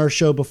little bit on our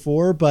show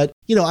before, but,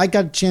 I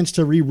got a chance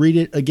to reread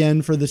it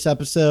again for this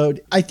episode.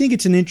 I think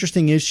it's an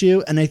interesting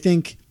issue, and I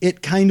think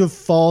it kind of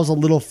falls a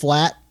little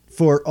flat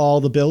for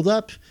all the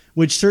buildup,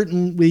 which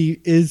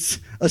certainly is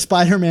a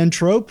Spider-Man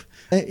trope,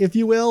 if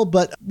you will.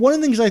 But one of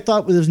the things I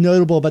thought was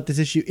notable about this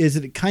issue is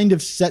that it kind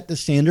of set the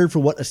standard for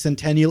what a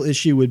Centennial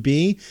issue would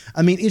be.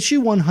 I mean, issue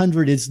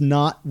 100 is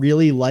not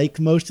really like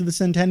most of the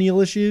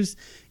Centennial issues.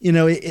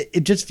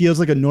 It just feels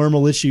like a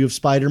normal issue of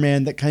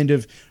Spider-Man that kind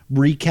of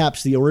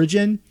recaps the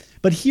origin.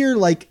 But here,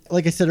 like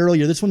I said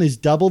earlier, this one is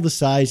double the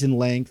size and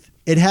length.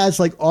 It has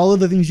like all of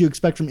the things you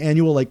expect from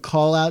annual, like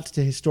call outs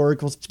to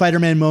historical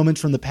Spider-Man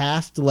moments from the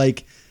past,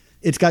 like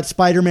it's got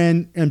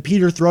Spider-Man and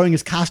Peter throwing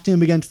his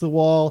costume against the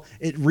wall.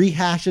 It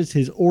rehashes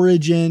his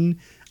origin.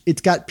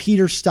 It's got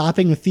Peter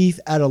stopping a thief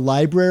at a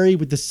library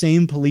with the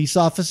same police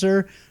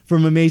officer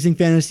from Amazing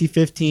Fantasy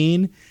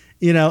 15.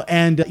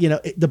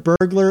 The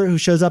burglar who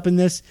shows up in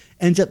this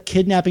ends up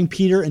kidnapping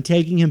Peter and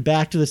taking him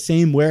back to the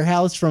same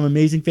warehouse from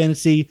Amazing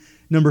Fantasy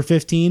number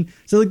 15.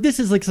 So like this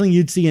is like something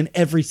you'd see in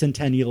every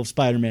Centennial of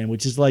Spider-Man,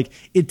 which is like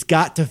it's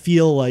got to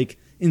feel like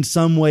in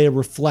some way a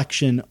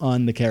reflection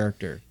on the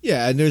character.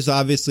 Yeah, and there's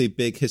obviously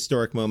big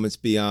historic moments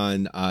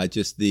beyond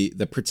just the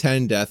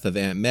pretend death of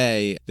Aunt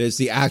May. There's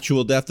the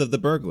actual death of the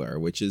burglar,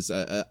 which is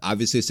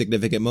obviously a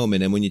significant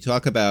moment. And when you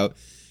talk about,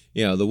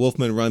 the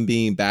Wolfman run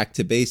being back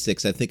to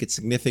basics, I think it's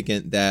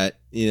significant that,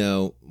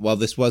 while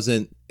this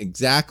wasn't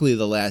exactly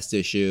the last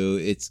issue,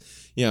 it's,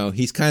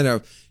 he's kind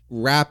of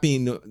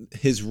wrapping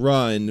his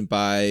run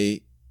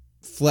by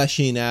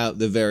fleshing out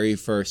the very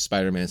first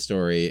Spider-Man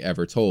story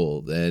ever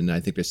told. And I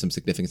think there's some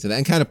significance to that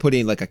and kind of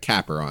putting like a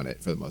capper on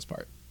it for the most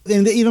part.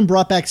 And they even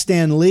brought back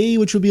Stan Lee,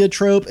 which would be a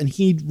trope, and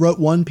he wrote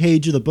one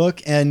page of the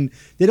book, and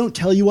they don't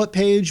tell you what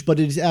page, but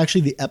it is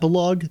actually the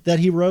epilogue that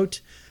he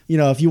wrote.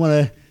 If you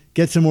want to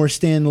get some more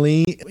Stan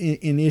Lee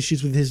in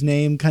issues with his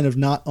name kind of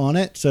not on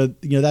it. So,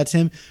 that's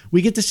him.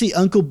 We get to see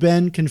Uncle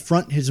Ben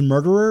confront his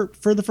murderer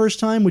for the first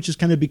time, which has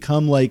kind of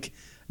become like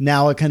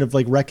now a kind of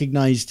like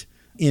recognized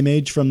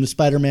image from the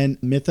Spider-Man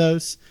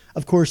mythos.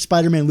 Of course,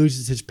 Spider-Man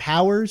loses his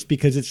powers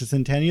because it's a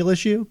Centennial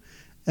issue.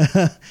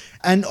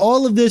 And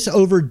all of this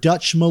over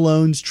Dutch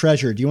Malone's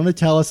treasure. Do you want to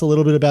tell us a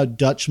little bit about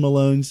Dutch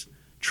Malone's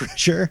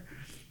treasure?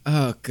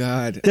 Oh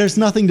God! There's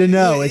nothing to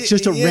know. It's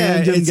just a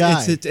random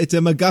guy. It's a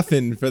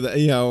MacGuffin for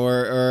the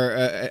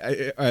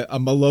or a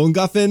Malone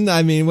Guffin.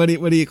 I mean, what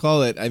do you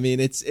call it? I mean,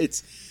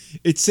 it's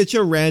such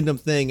a random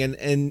thing,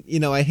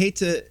 and I hate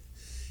to.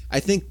 I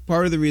think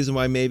part of the reason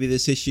why maybe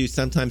this issue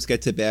sometimes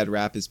gets a bad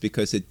rap is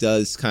because it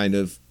does kind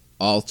of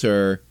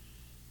alter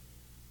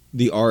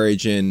the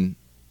origin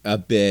a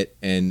bit,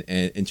 and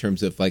in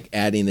terms of like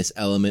adding this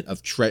element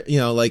of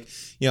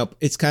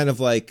it's kind of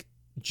like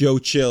Joe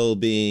Chill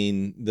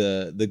being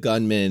the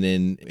gunman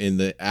in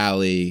the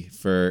alley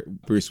for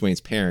Bruce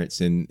Wayne's parents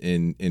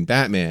in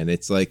Batman.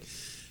 It's like,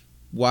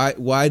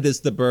 why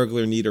does the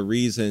burglar need a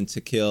reason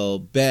to kill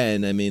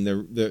Ben? I mean,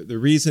 the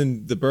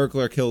reason the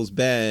burglar kills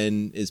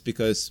Ben is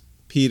because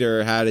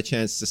Peter had a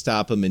chance to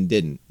stop him and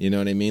didn't. You know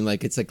what I mean?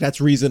 Like, it's like, that's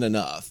reason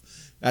enough.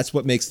 That's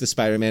what makes the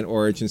Spider-Man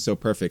origin so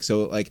perfect.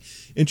 So, like,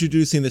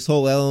 introducing this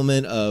whole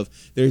element of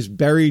there's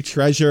buried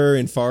treasure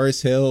in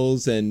Forest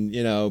Hills, and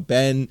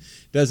Ben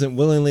doesn't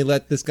willingly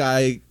let this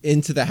guy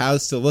into the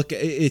house to look.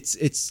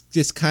 It's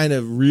just kind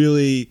of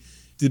really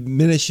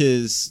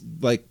diminishes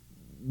like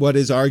what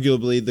is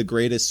arguably the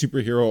greatest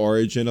superhero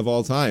origin of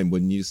all time,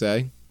 wouldn't you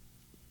say?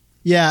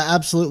 Yeah,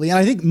 absolutely. And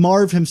I think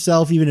Marv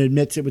himself even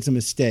admits it was a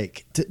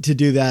mistake to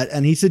do that.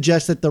 And he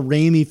suggests that the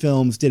Raimi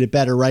films did it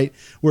better, right?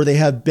 Where they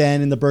have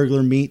Ben and the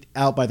burglar meet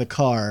out by the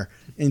car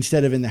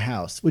instead of in the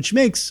house, which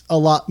makes a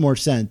lot more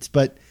sense.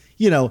 But,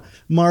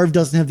 Marv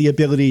doesn't have the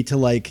ability to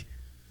like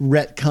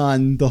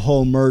retcon the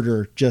whole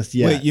murder just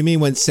yet. Wait, you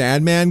mean when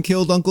Sandman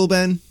killed Uncle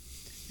Ben?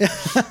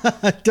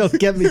 Don't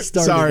get me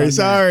started.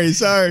 Sorry.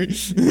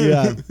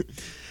 Yeah.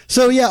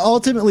 So, yeah,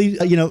 ultimately,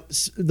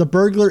 the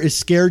burglar is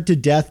scared to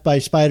death by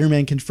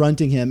Spider-Man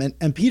confronting him.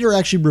 And Peter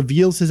actually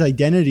reveals his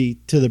identity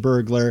to the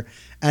burglar.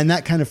 And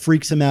that kind of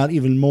freaks him out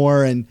even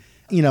more. And,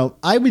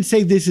 I would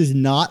say this is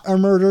not a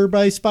murder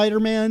by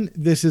Spider-Man.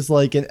 This is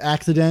like an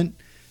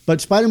accident. But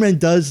Spider-Man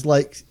does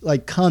like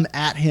come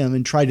at him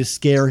and try to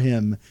scare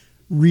him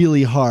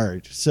really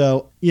hard.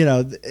 So,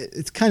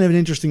 it's kind of an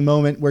interesting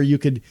moment where you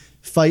could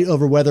fight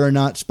over whether or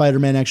not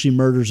Spider-Man actually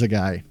murders a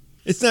guy.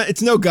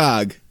 It's no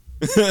Gog.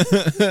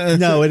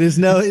 No, it is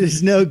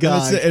no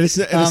God.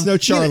 It's no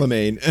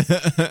Charlemagne.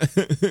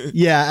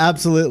 Yeah,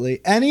 absolutely.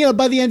 And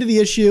by the end of the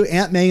issue,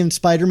 Aunt May and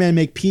Spider-Man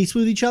make peace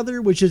with each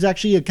other, which is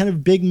actually a kind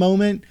of big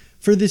moment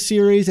for this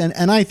series,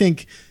 and I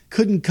think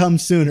couldn't come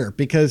sooner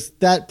because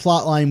that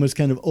plot line was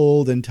kind of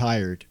old and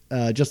tired,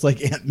 just like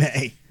Aunt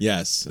May.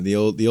 Yes, the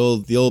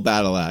old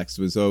battle axe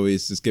was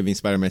always just giving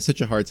Spider-Man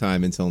such a hard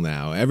time until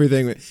now.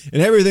 Everything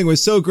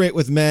was so great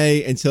with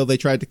May until they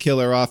tried to kill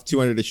her off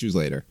 200 issues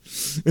later.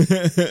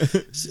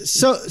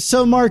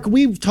 So Mark,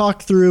 we've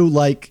talked through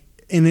like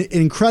in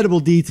incredible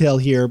detail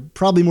here,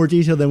 probably more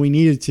detail than we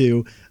needed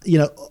to.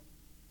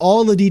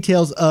 All the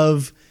details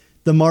of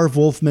the Marv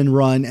Wolfman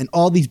run and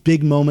all these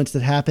big moments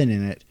that happen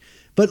in it.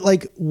 But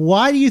like,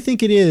 why do you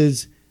think it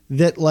is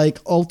that like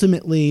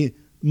ultimately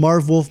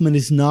Marv Wolfman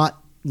is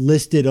not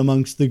listed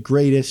amongst the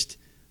greatest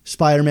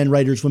Spider-Man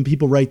writers when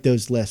people write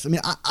those lists? I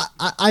mean,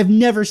 I've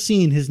never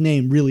seen his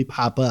name really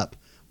pop up.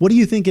 What do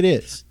you think it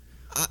is?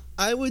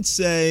 I would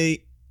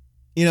say,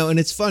 and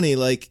it's funny,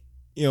 like,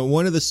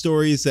 one of the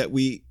stories that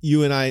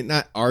you and I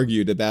not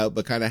argued about,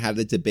 but kind of had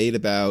a debate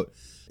about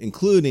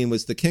including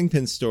was the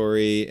Kingpin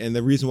story. And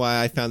the reason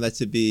why I found that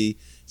to be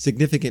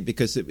significant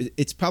because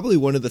it's probably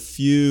one of the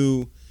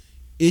few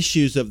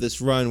issues of this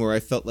run where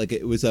I felt like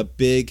it was a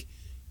big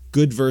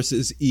good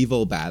versus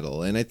evil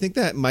battle. And I think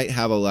that might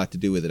have a lot to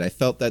do with it. I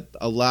felt that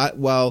a lot,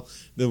 while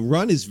the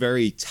run is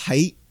very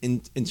tight in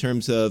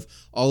terms of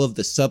all of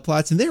the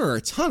subplots, and there are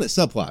a ton of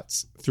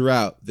subplots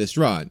throughout this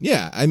run.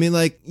 Yeah, I mean,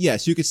 like,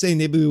 yes, you could say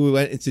maybe we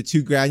went into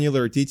too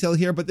granular detail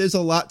here, but there's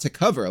a lot to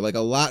cover. Like,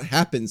 a lot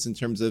happens in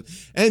terms of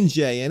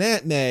MJ and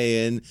Aunt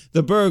May and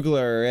the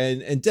burglar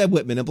and Deb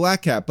Whitman and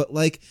Black Cat. But,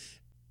 like,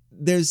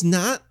 there's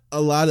not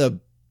a lot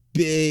of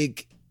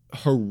big,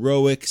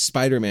 heroic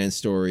Spider-Man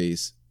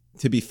stories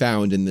to be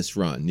found in this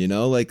run,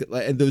 like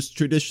those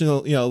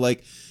traditional,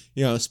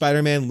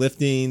 Spider-Man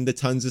lifting the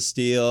tons of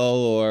steel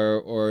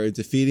or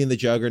defeating the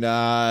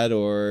Juggernaut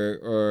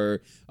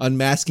or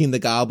unmasking the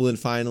Goblin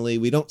finally.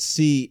 We don't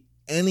see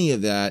any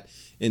of that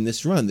in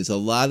this run. There's a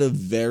lot of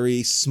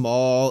very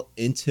small,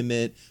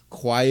 intimate,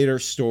 quieter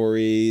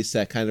stories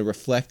that kind of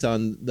reflect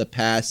on the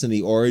past and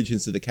the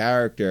origins of the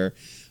character.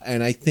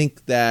 And I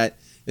think that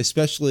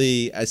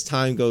especially as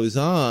time goes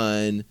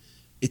on,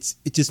 it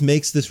just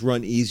makes this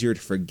run easier to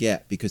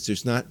forget because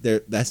there's not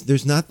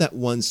that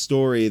one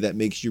story that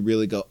makes you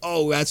really go,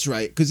 oh, that's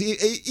right. Because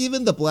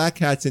even the Black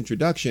Cat's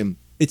introduction,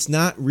 it's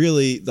not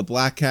really the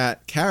Black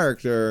Cat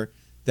character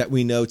that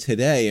we know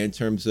today in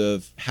terms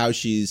of how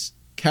she's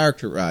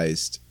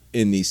characterized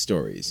in these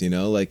stories.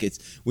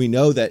 We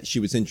know that she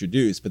was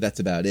introduced, but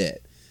that's about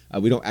it.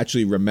 We don't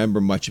actually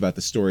remember much about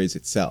the stories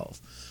itself.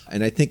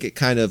 And I think it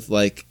kind of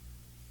like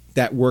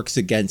that works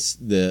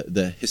against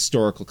the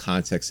historical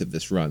context of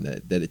this run,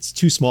 that it's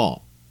too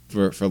small,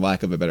 for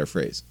lack of a better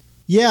phrase.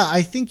 Yeah,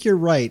 I think you're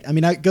right. I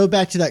mean, I go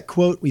back to that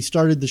quote we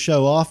started the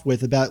show off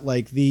with about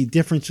like the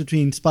difference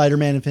between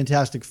Spider-Man and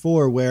Fantastic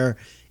Four, where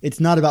it's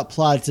not about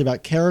plot, it's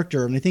about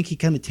character. And I think he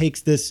kind of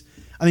takes this.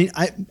 I mean,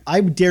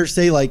 I dare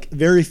say like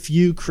very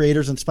few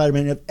creators on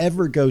Spider-Man have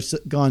ever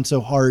gone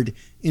so hard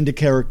into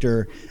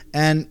character.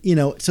 And,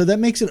 so that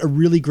makes it a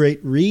really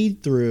great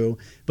read through,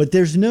 but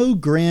there's no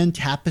grand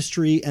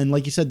tapestry. And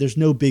like you said, there's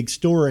no big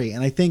story.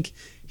 And I think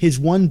his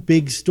one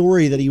big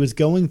story that he was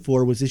going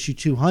for was issue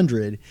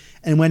 200.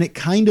 And when it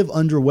kind of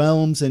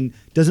underwhelms and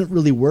doesn't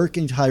really work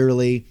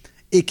entirely,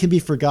 it can be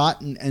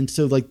forgotten. And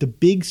so like the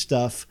big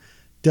stuff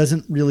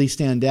doesn't really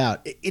stand out.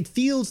 It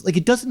feels like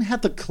it doesn't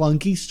have the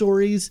clunky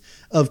stories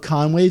of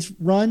Conway's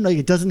run. Like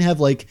it doesn't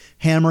have like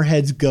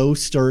Hammerhead's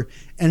ghost or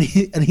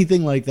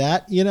anything like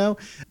that,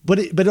 but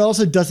it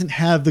also doesn't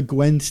have the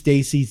Gwen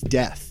Stacy's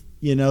death.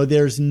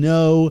 There's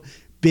no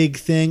big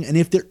thing. And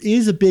if there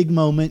is a big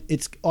moment,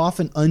 it's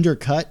often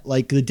undercut.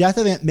 Like the death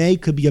of Aunt May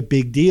could be a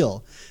big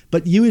deal,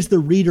 but you as the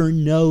reader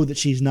know that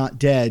she's not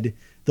dead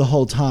the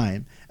whole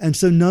time. And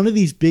so none of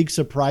these big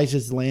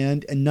surprises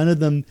land and none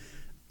of them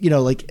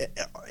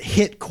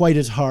hit quite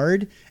as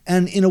hard.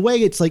 And in a way,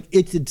 it's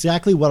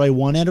exactly what I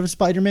want out of a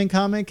Spider-Man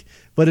comic,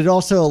 but it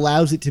also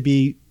allows it to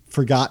be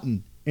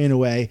forgotten in a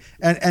way.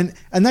 And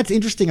that's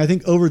interesting, I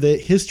think, over the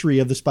history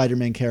of the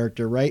Spider-Man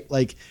character, right?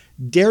 Like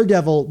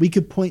Daredevil, we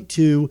could point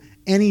to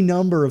any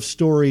number of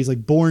stories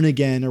like Born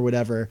Again or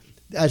whatever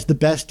as the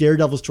best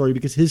Daredevil story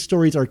because his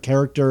stories are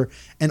character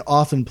and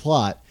often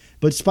plot.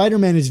 But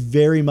Spider-Man is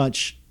very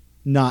much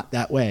not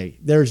that way.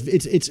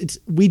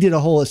 We did a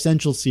whole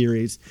Essential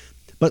series.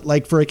 But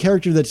like for a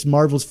character that's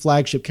Marvel's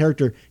flagship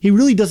character, he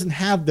really doesn't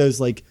have those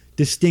like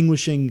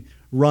distinguishing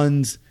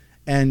runs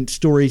and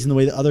stories in the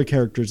way that other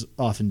characters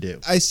often do.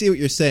 I see what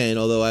you're saying,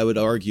 although I would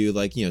argue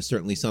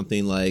certainly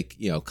something like,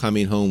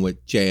 Coming Home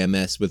with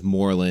JMS with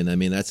Moreland. I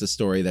mean, that's a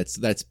story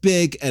that's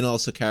big and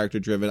also character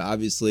driven.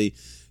 Obviously,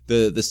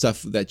 the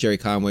stuff that Jerry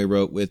Conway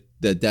wrote with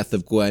the death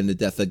of Gwen, the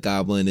death of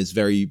Goblin is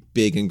very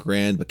big and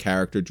grand, but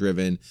character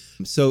driven.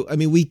 So, I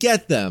mean, we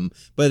get them.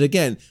 But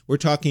again, we're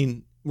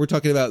talking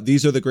about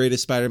these are the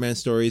greatest Spider-Man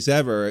stories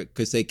ever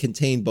because they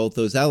contain both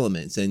those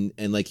elements. And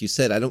like you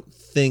said, I don't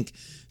think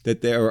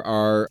that there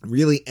are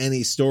really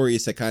any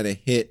stories that kind of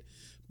hit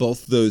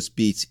both those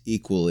beats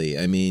equally.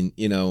 I mean,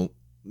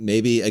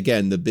 maybe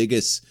again, the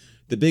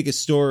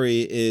biggest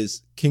story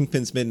is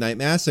Kingpin's Midnight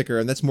Massacre,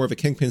 and that's more of a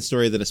Kingpin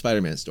story than a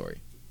Spider-Man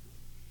story.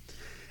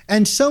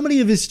 And so many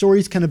of his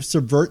stories kind of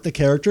subvert the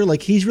character.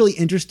 Like he's really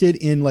interested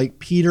in like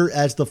Peter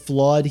as the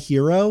flawed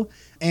hero.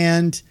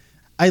 And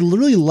I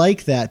really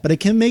like that, but it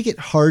can make it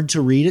hard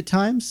to read at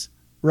times,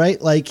 right?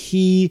 Like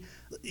you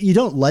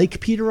don't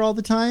like Peter all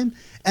the time.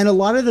 And a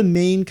lot of the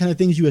main kind of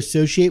things you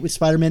associate with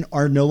Spider-Man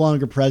are no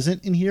longer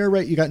present in here,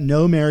 right? You got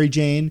no Mary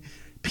Jane.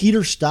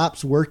 Peter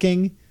stops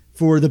working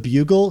for the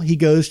Bugle. He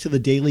goes to the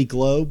Daily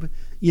Globe.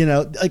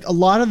 Like a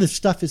lot of the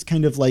stuff is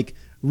kind of like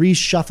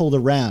reshuffled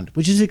around,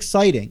 which is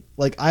exciting.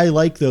 Like I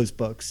like those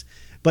books.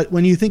 But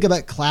when you think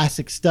about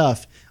classic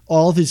stuff,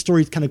 all of his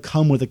stories kind of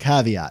come with a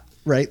caveat,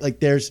 right? Like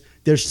there's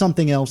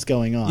something else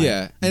going on.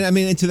 Yeah. And I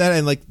mean, and to that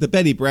end, like the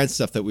Betty Brant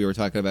stuff that we were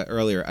talking about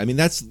earlier, I mean,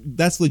 that's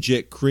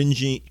legit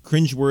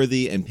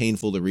cringeworthy and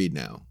painful to read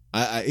now.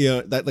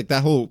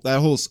 That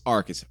whole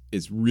arc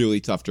is really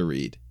tough to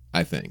read,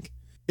 I think,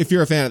 if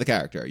you're a fan of the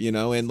character,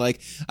 and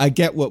like, I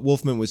get what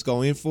Wolfman was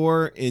going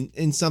for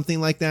in something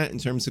like that in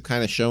terms of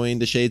kind of showing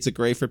the shades of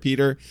gray for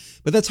Peter,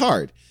 but that's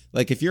hard.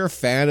 Like if you're a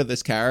fan of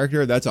this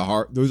character, those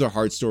are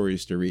hard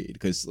stories to read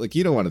because like,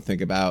 you don't want to think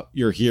about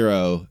your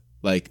hero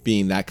like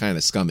being that kind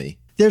of scummy.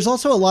 There's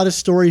also a lot of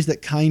stories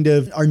that kind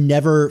of are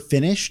never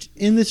finished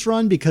in this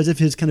run because of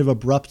his kind of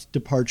abrupt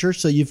departure.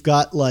 So you've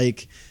got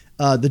like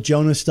the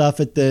Jonah stuff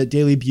at the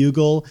Daily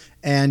Bugle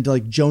and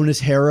like Jonas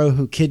Harrow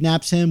who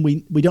kidnaps him.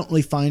 We don't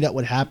really find out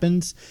what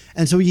happens.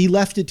 And so he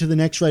left it to the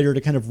next writer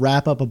to kind of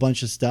wrap up a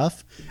bunch of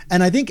stuff.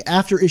 And I think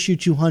after issue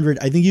 200,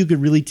 I think you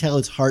could really tell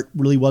his heart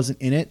really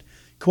wasn't in it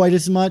quite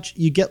as much.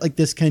 You get like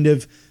this kind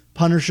of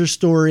Punisher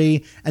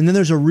story, and then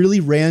there's a really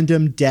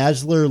random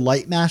Dazzler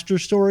Lightmaster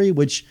story,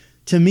 which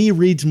to me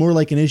reads more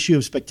like an issue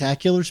of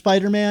Spectacular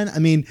Spider-Man. I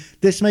mean,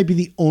 this might be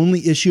the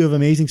only issue of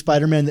Amazing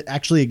Spider-Man that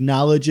actually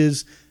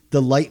acknowledges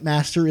the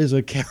Lightmaster is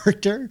a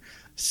character.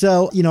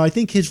 So, I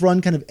think his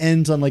run kind of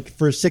ends on on a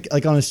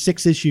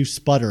 6-issue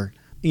sputter,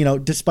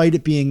 despite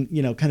it being,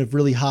 kind of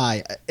really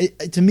high.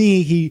 To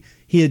me,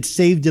 he had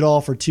saved it all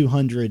for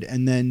 200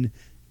 and then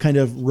kind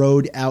of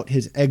rode out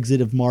his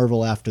exit of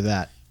Marvel after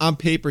that. On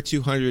paper,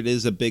 200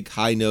 is a big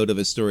high note of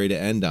a story to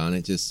end on.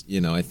 It just,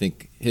 I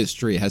think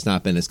history has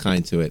not been as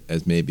kind to it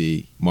as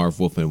maybe Marv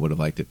Wolfman would have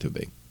liked it to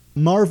be.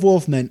 Marv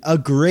Wolfman, a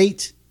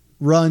great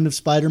run of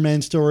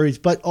Spider-Man stories,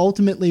 but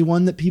ultimately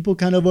one that people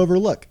kind of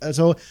overlook.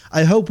 So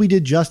I hope we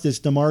did justice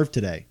to Marv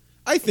today.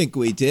 I think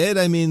we did.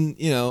 I mean,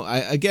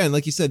 again,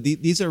 like you said,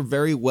 these are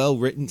very well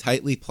written,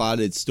 tightly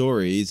plotted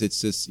stories.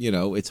 It's just,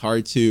 it's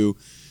hard to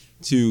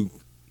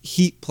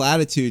heap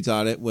platitudes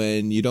on it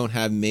when you don't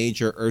have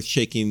major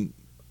earth-shaking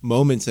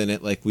moments in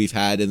it like we've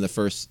had in the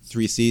first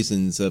 3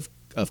 seasons of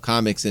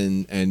comics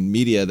and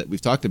media that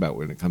we've talked about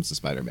when it comes to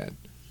Spider-Man.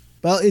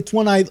 Well, it's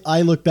one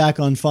I look back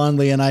on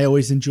fondly, and I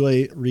always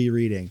enjoy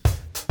rereading.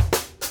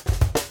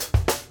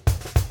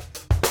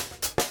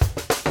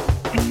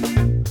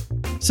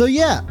 So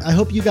yeah, I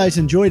hope you guys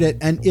enjoyed it.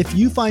 And if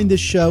you find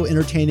this show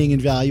entertaining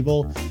and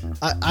valuable,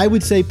 I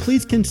would say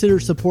please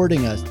consider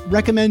supporting us.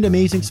 Recommend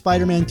Amazing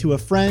Spider-Man to a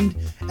friend.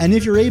 And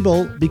if you're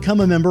able, become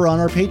a member on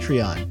our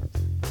Patreon.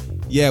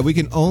 Yeah, we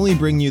can only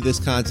bring you this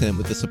content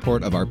with the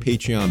support of our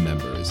Patreon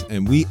members,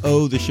 and we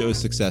owe the show's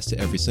success to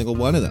every single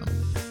one of them.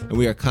 And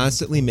we are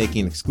constantly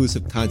making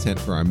exclusive content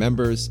for our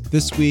members.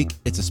 This week,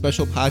 it's a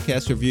special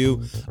podcast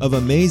review of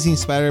Amazing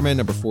Spider-Man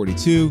number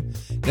 42.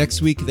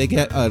 Next week, they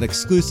get an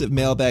exclusive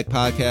mailbag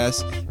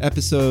podcast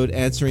episode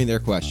answering their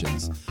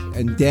questions.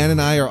 And Dan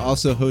and I are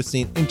also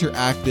hosting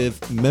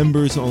interactive,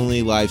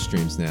 members-only live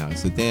streams now.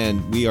 So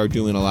Dan, we are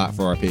doing a lot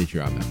for our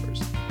Patreon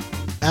members.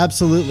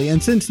 Absolutely.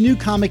 And since new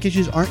comic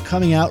issues aren't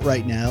coming out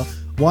right now,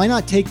 why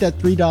not take that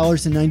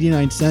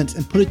 $3.99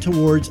 and put it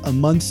towards a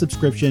month's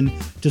subscription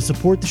to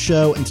support the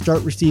show and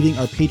start receiving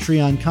our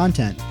Patreon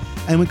content?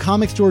 And when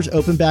comic stores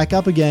open back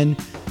up again,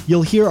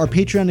 you'll hear our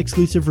Patreon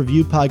exclusive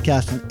review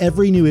podcast on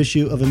every new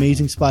issue of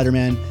Amazing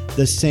Spider-Man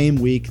the same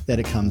week that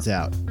it comes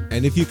out.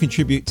 And if you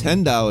contribute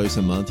 $10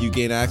 a month, you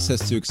gain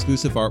access to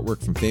exclusive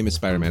artwork from famous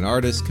Spider-Man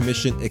artists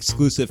commissioned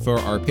exclusive for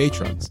our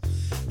patrons.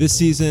 This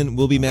season,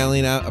 we'll be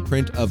mailing out a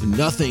print of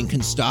Nothing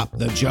Can Stop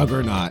the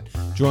Juggernaut,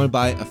 drawn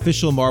by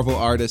official Marvel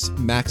artist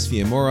Max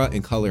Fiamora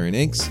in color and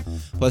inks.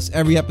 Plus,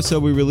 every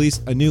episode we release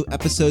a new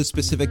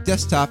episode-specific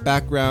desktop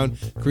background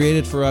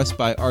created for us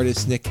by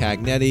artist Nick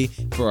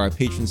Cagnetti for our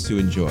patrons to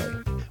enjoy.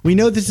 We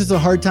know this is a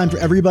hard time for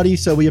everybody,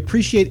 so we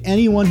appreciate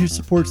anyone who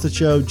supports the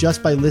show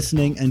just by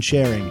listening and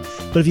sharing.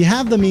 But if you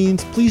have the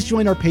means, please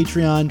join our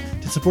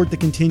Patreon to support the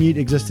continued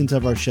existence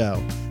of our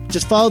show.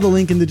 Just follow the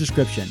link in the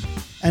description.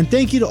 And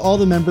thank you to all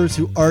the members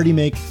who already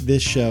make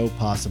this show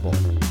possible.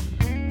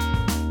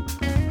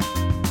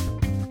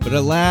 But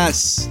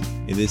alas,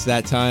 it is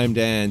that time,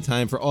 Dan.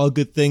 Time for all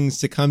good things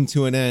to come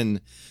to an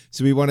end.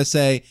 So we want to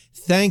say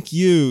thank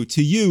you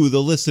to you,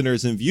 the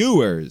listeners and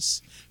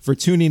viewers, for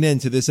tuning in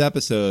to this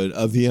episode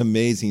of the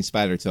Amazing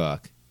Spider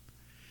Talk.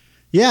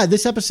 Yeah,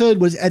 this episode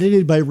was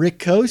edited by Rick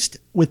Coast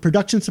with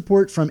production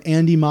support from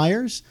Andy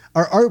Myers.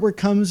 Our artwork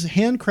comes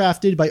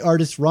handcrafted by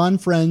artists Ron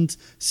Friends,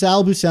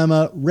 Sal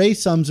Buscema, Ray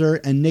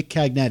Sumser, and Nick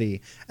Cagnetti.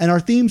 And our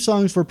theme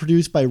songs were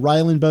produced by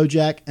Ryland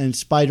Bojack and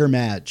Spider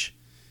Madge.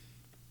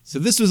 So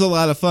this was a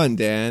lot of fun,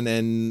 Dan,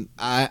 and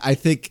I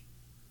think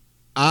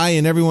I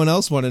and everyone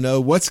else want to know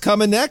what's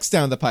coming next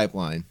down the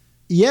pipeline.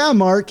 Yeah,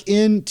 Mark,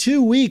 in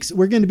 2 weeks,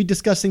 we're going to be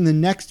discussing the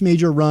next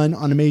major run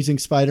on Amazing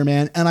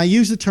Spider-Man. And I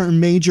use the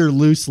term major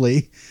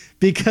loosely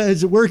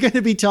because we're going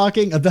to be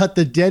talking about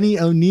the Denny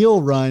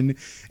O'Neil run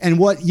and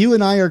what you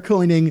and I are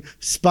coining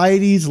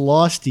Spidey's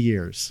Lost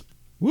Years.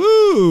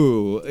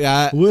 Woo!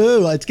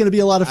 Woo! It's going to be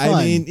a lot of fun.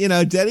 I mean,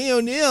 Denny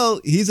O'Neil,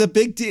 he's a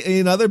big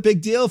another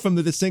big deal from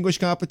the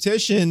distinguished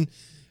competition.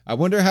 I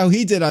wonder how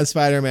he did on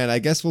Spider-Man. I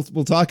guess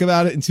we'll talk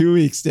about it in 2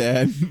 weeks,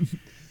 Dan.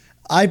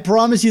 I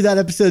promise you that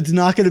episode's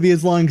not going to be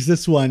as long as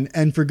this one,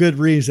 and for good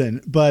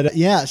reason. But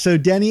yeah, so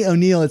Denny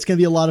O'Neil, it's going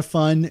to be a lot of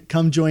fun.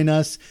 Come join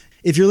us.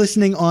 If you're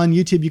listening on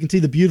YouTube, you can see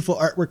the beautiful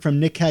artwork from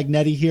Nick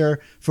Cagnetti here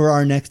for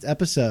our next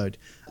episode.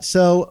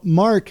 So,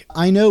 Mark,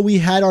 I know we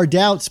had our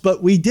doubts,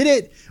 but we did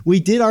it. We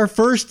did our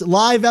first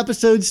live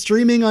episode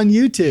streaming on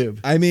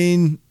YouTube. I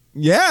mean,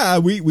 yeah,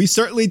 we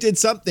certainly did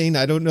something.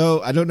 I don't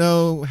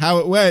know how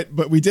it went,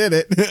 but we did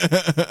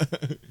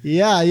it.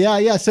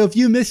 Yeah. So if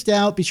you missed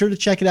out, be sure to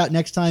check it out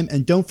next time.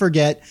 And don't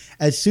forget,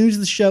 as soon as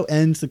the show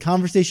ends, the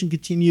conversation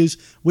continues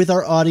with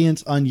our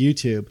audience on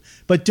YouTube.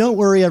 But don't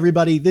worry,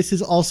 everybody. This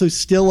is also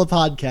still a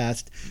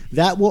podcast.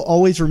 That will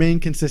always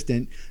remain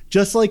consistent.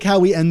 Just like how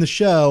we end the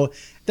show,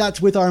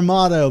 that's with our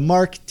motto.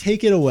 Mark,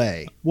 take it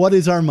away. What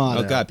is our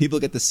motto? Oh, God, people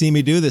get to see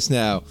me do this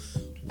now.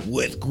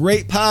 With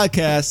great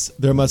podcasts,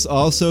 there must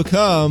also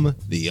come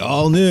the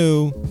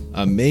all-new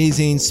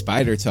Amazing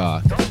Spider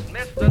Talk. Don't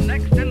miss the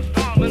next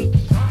installment.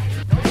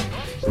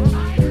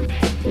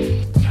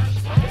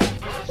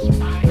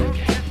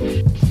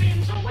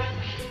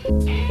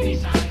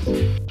 Peace out.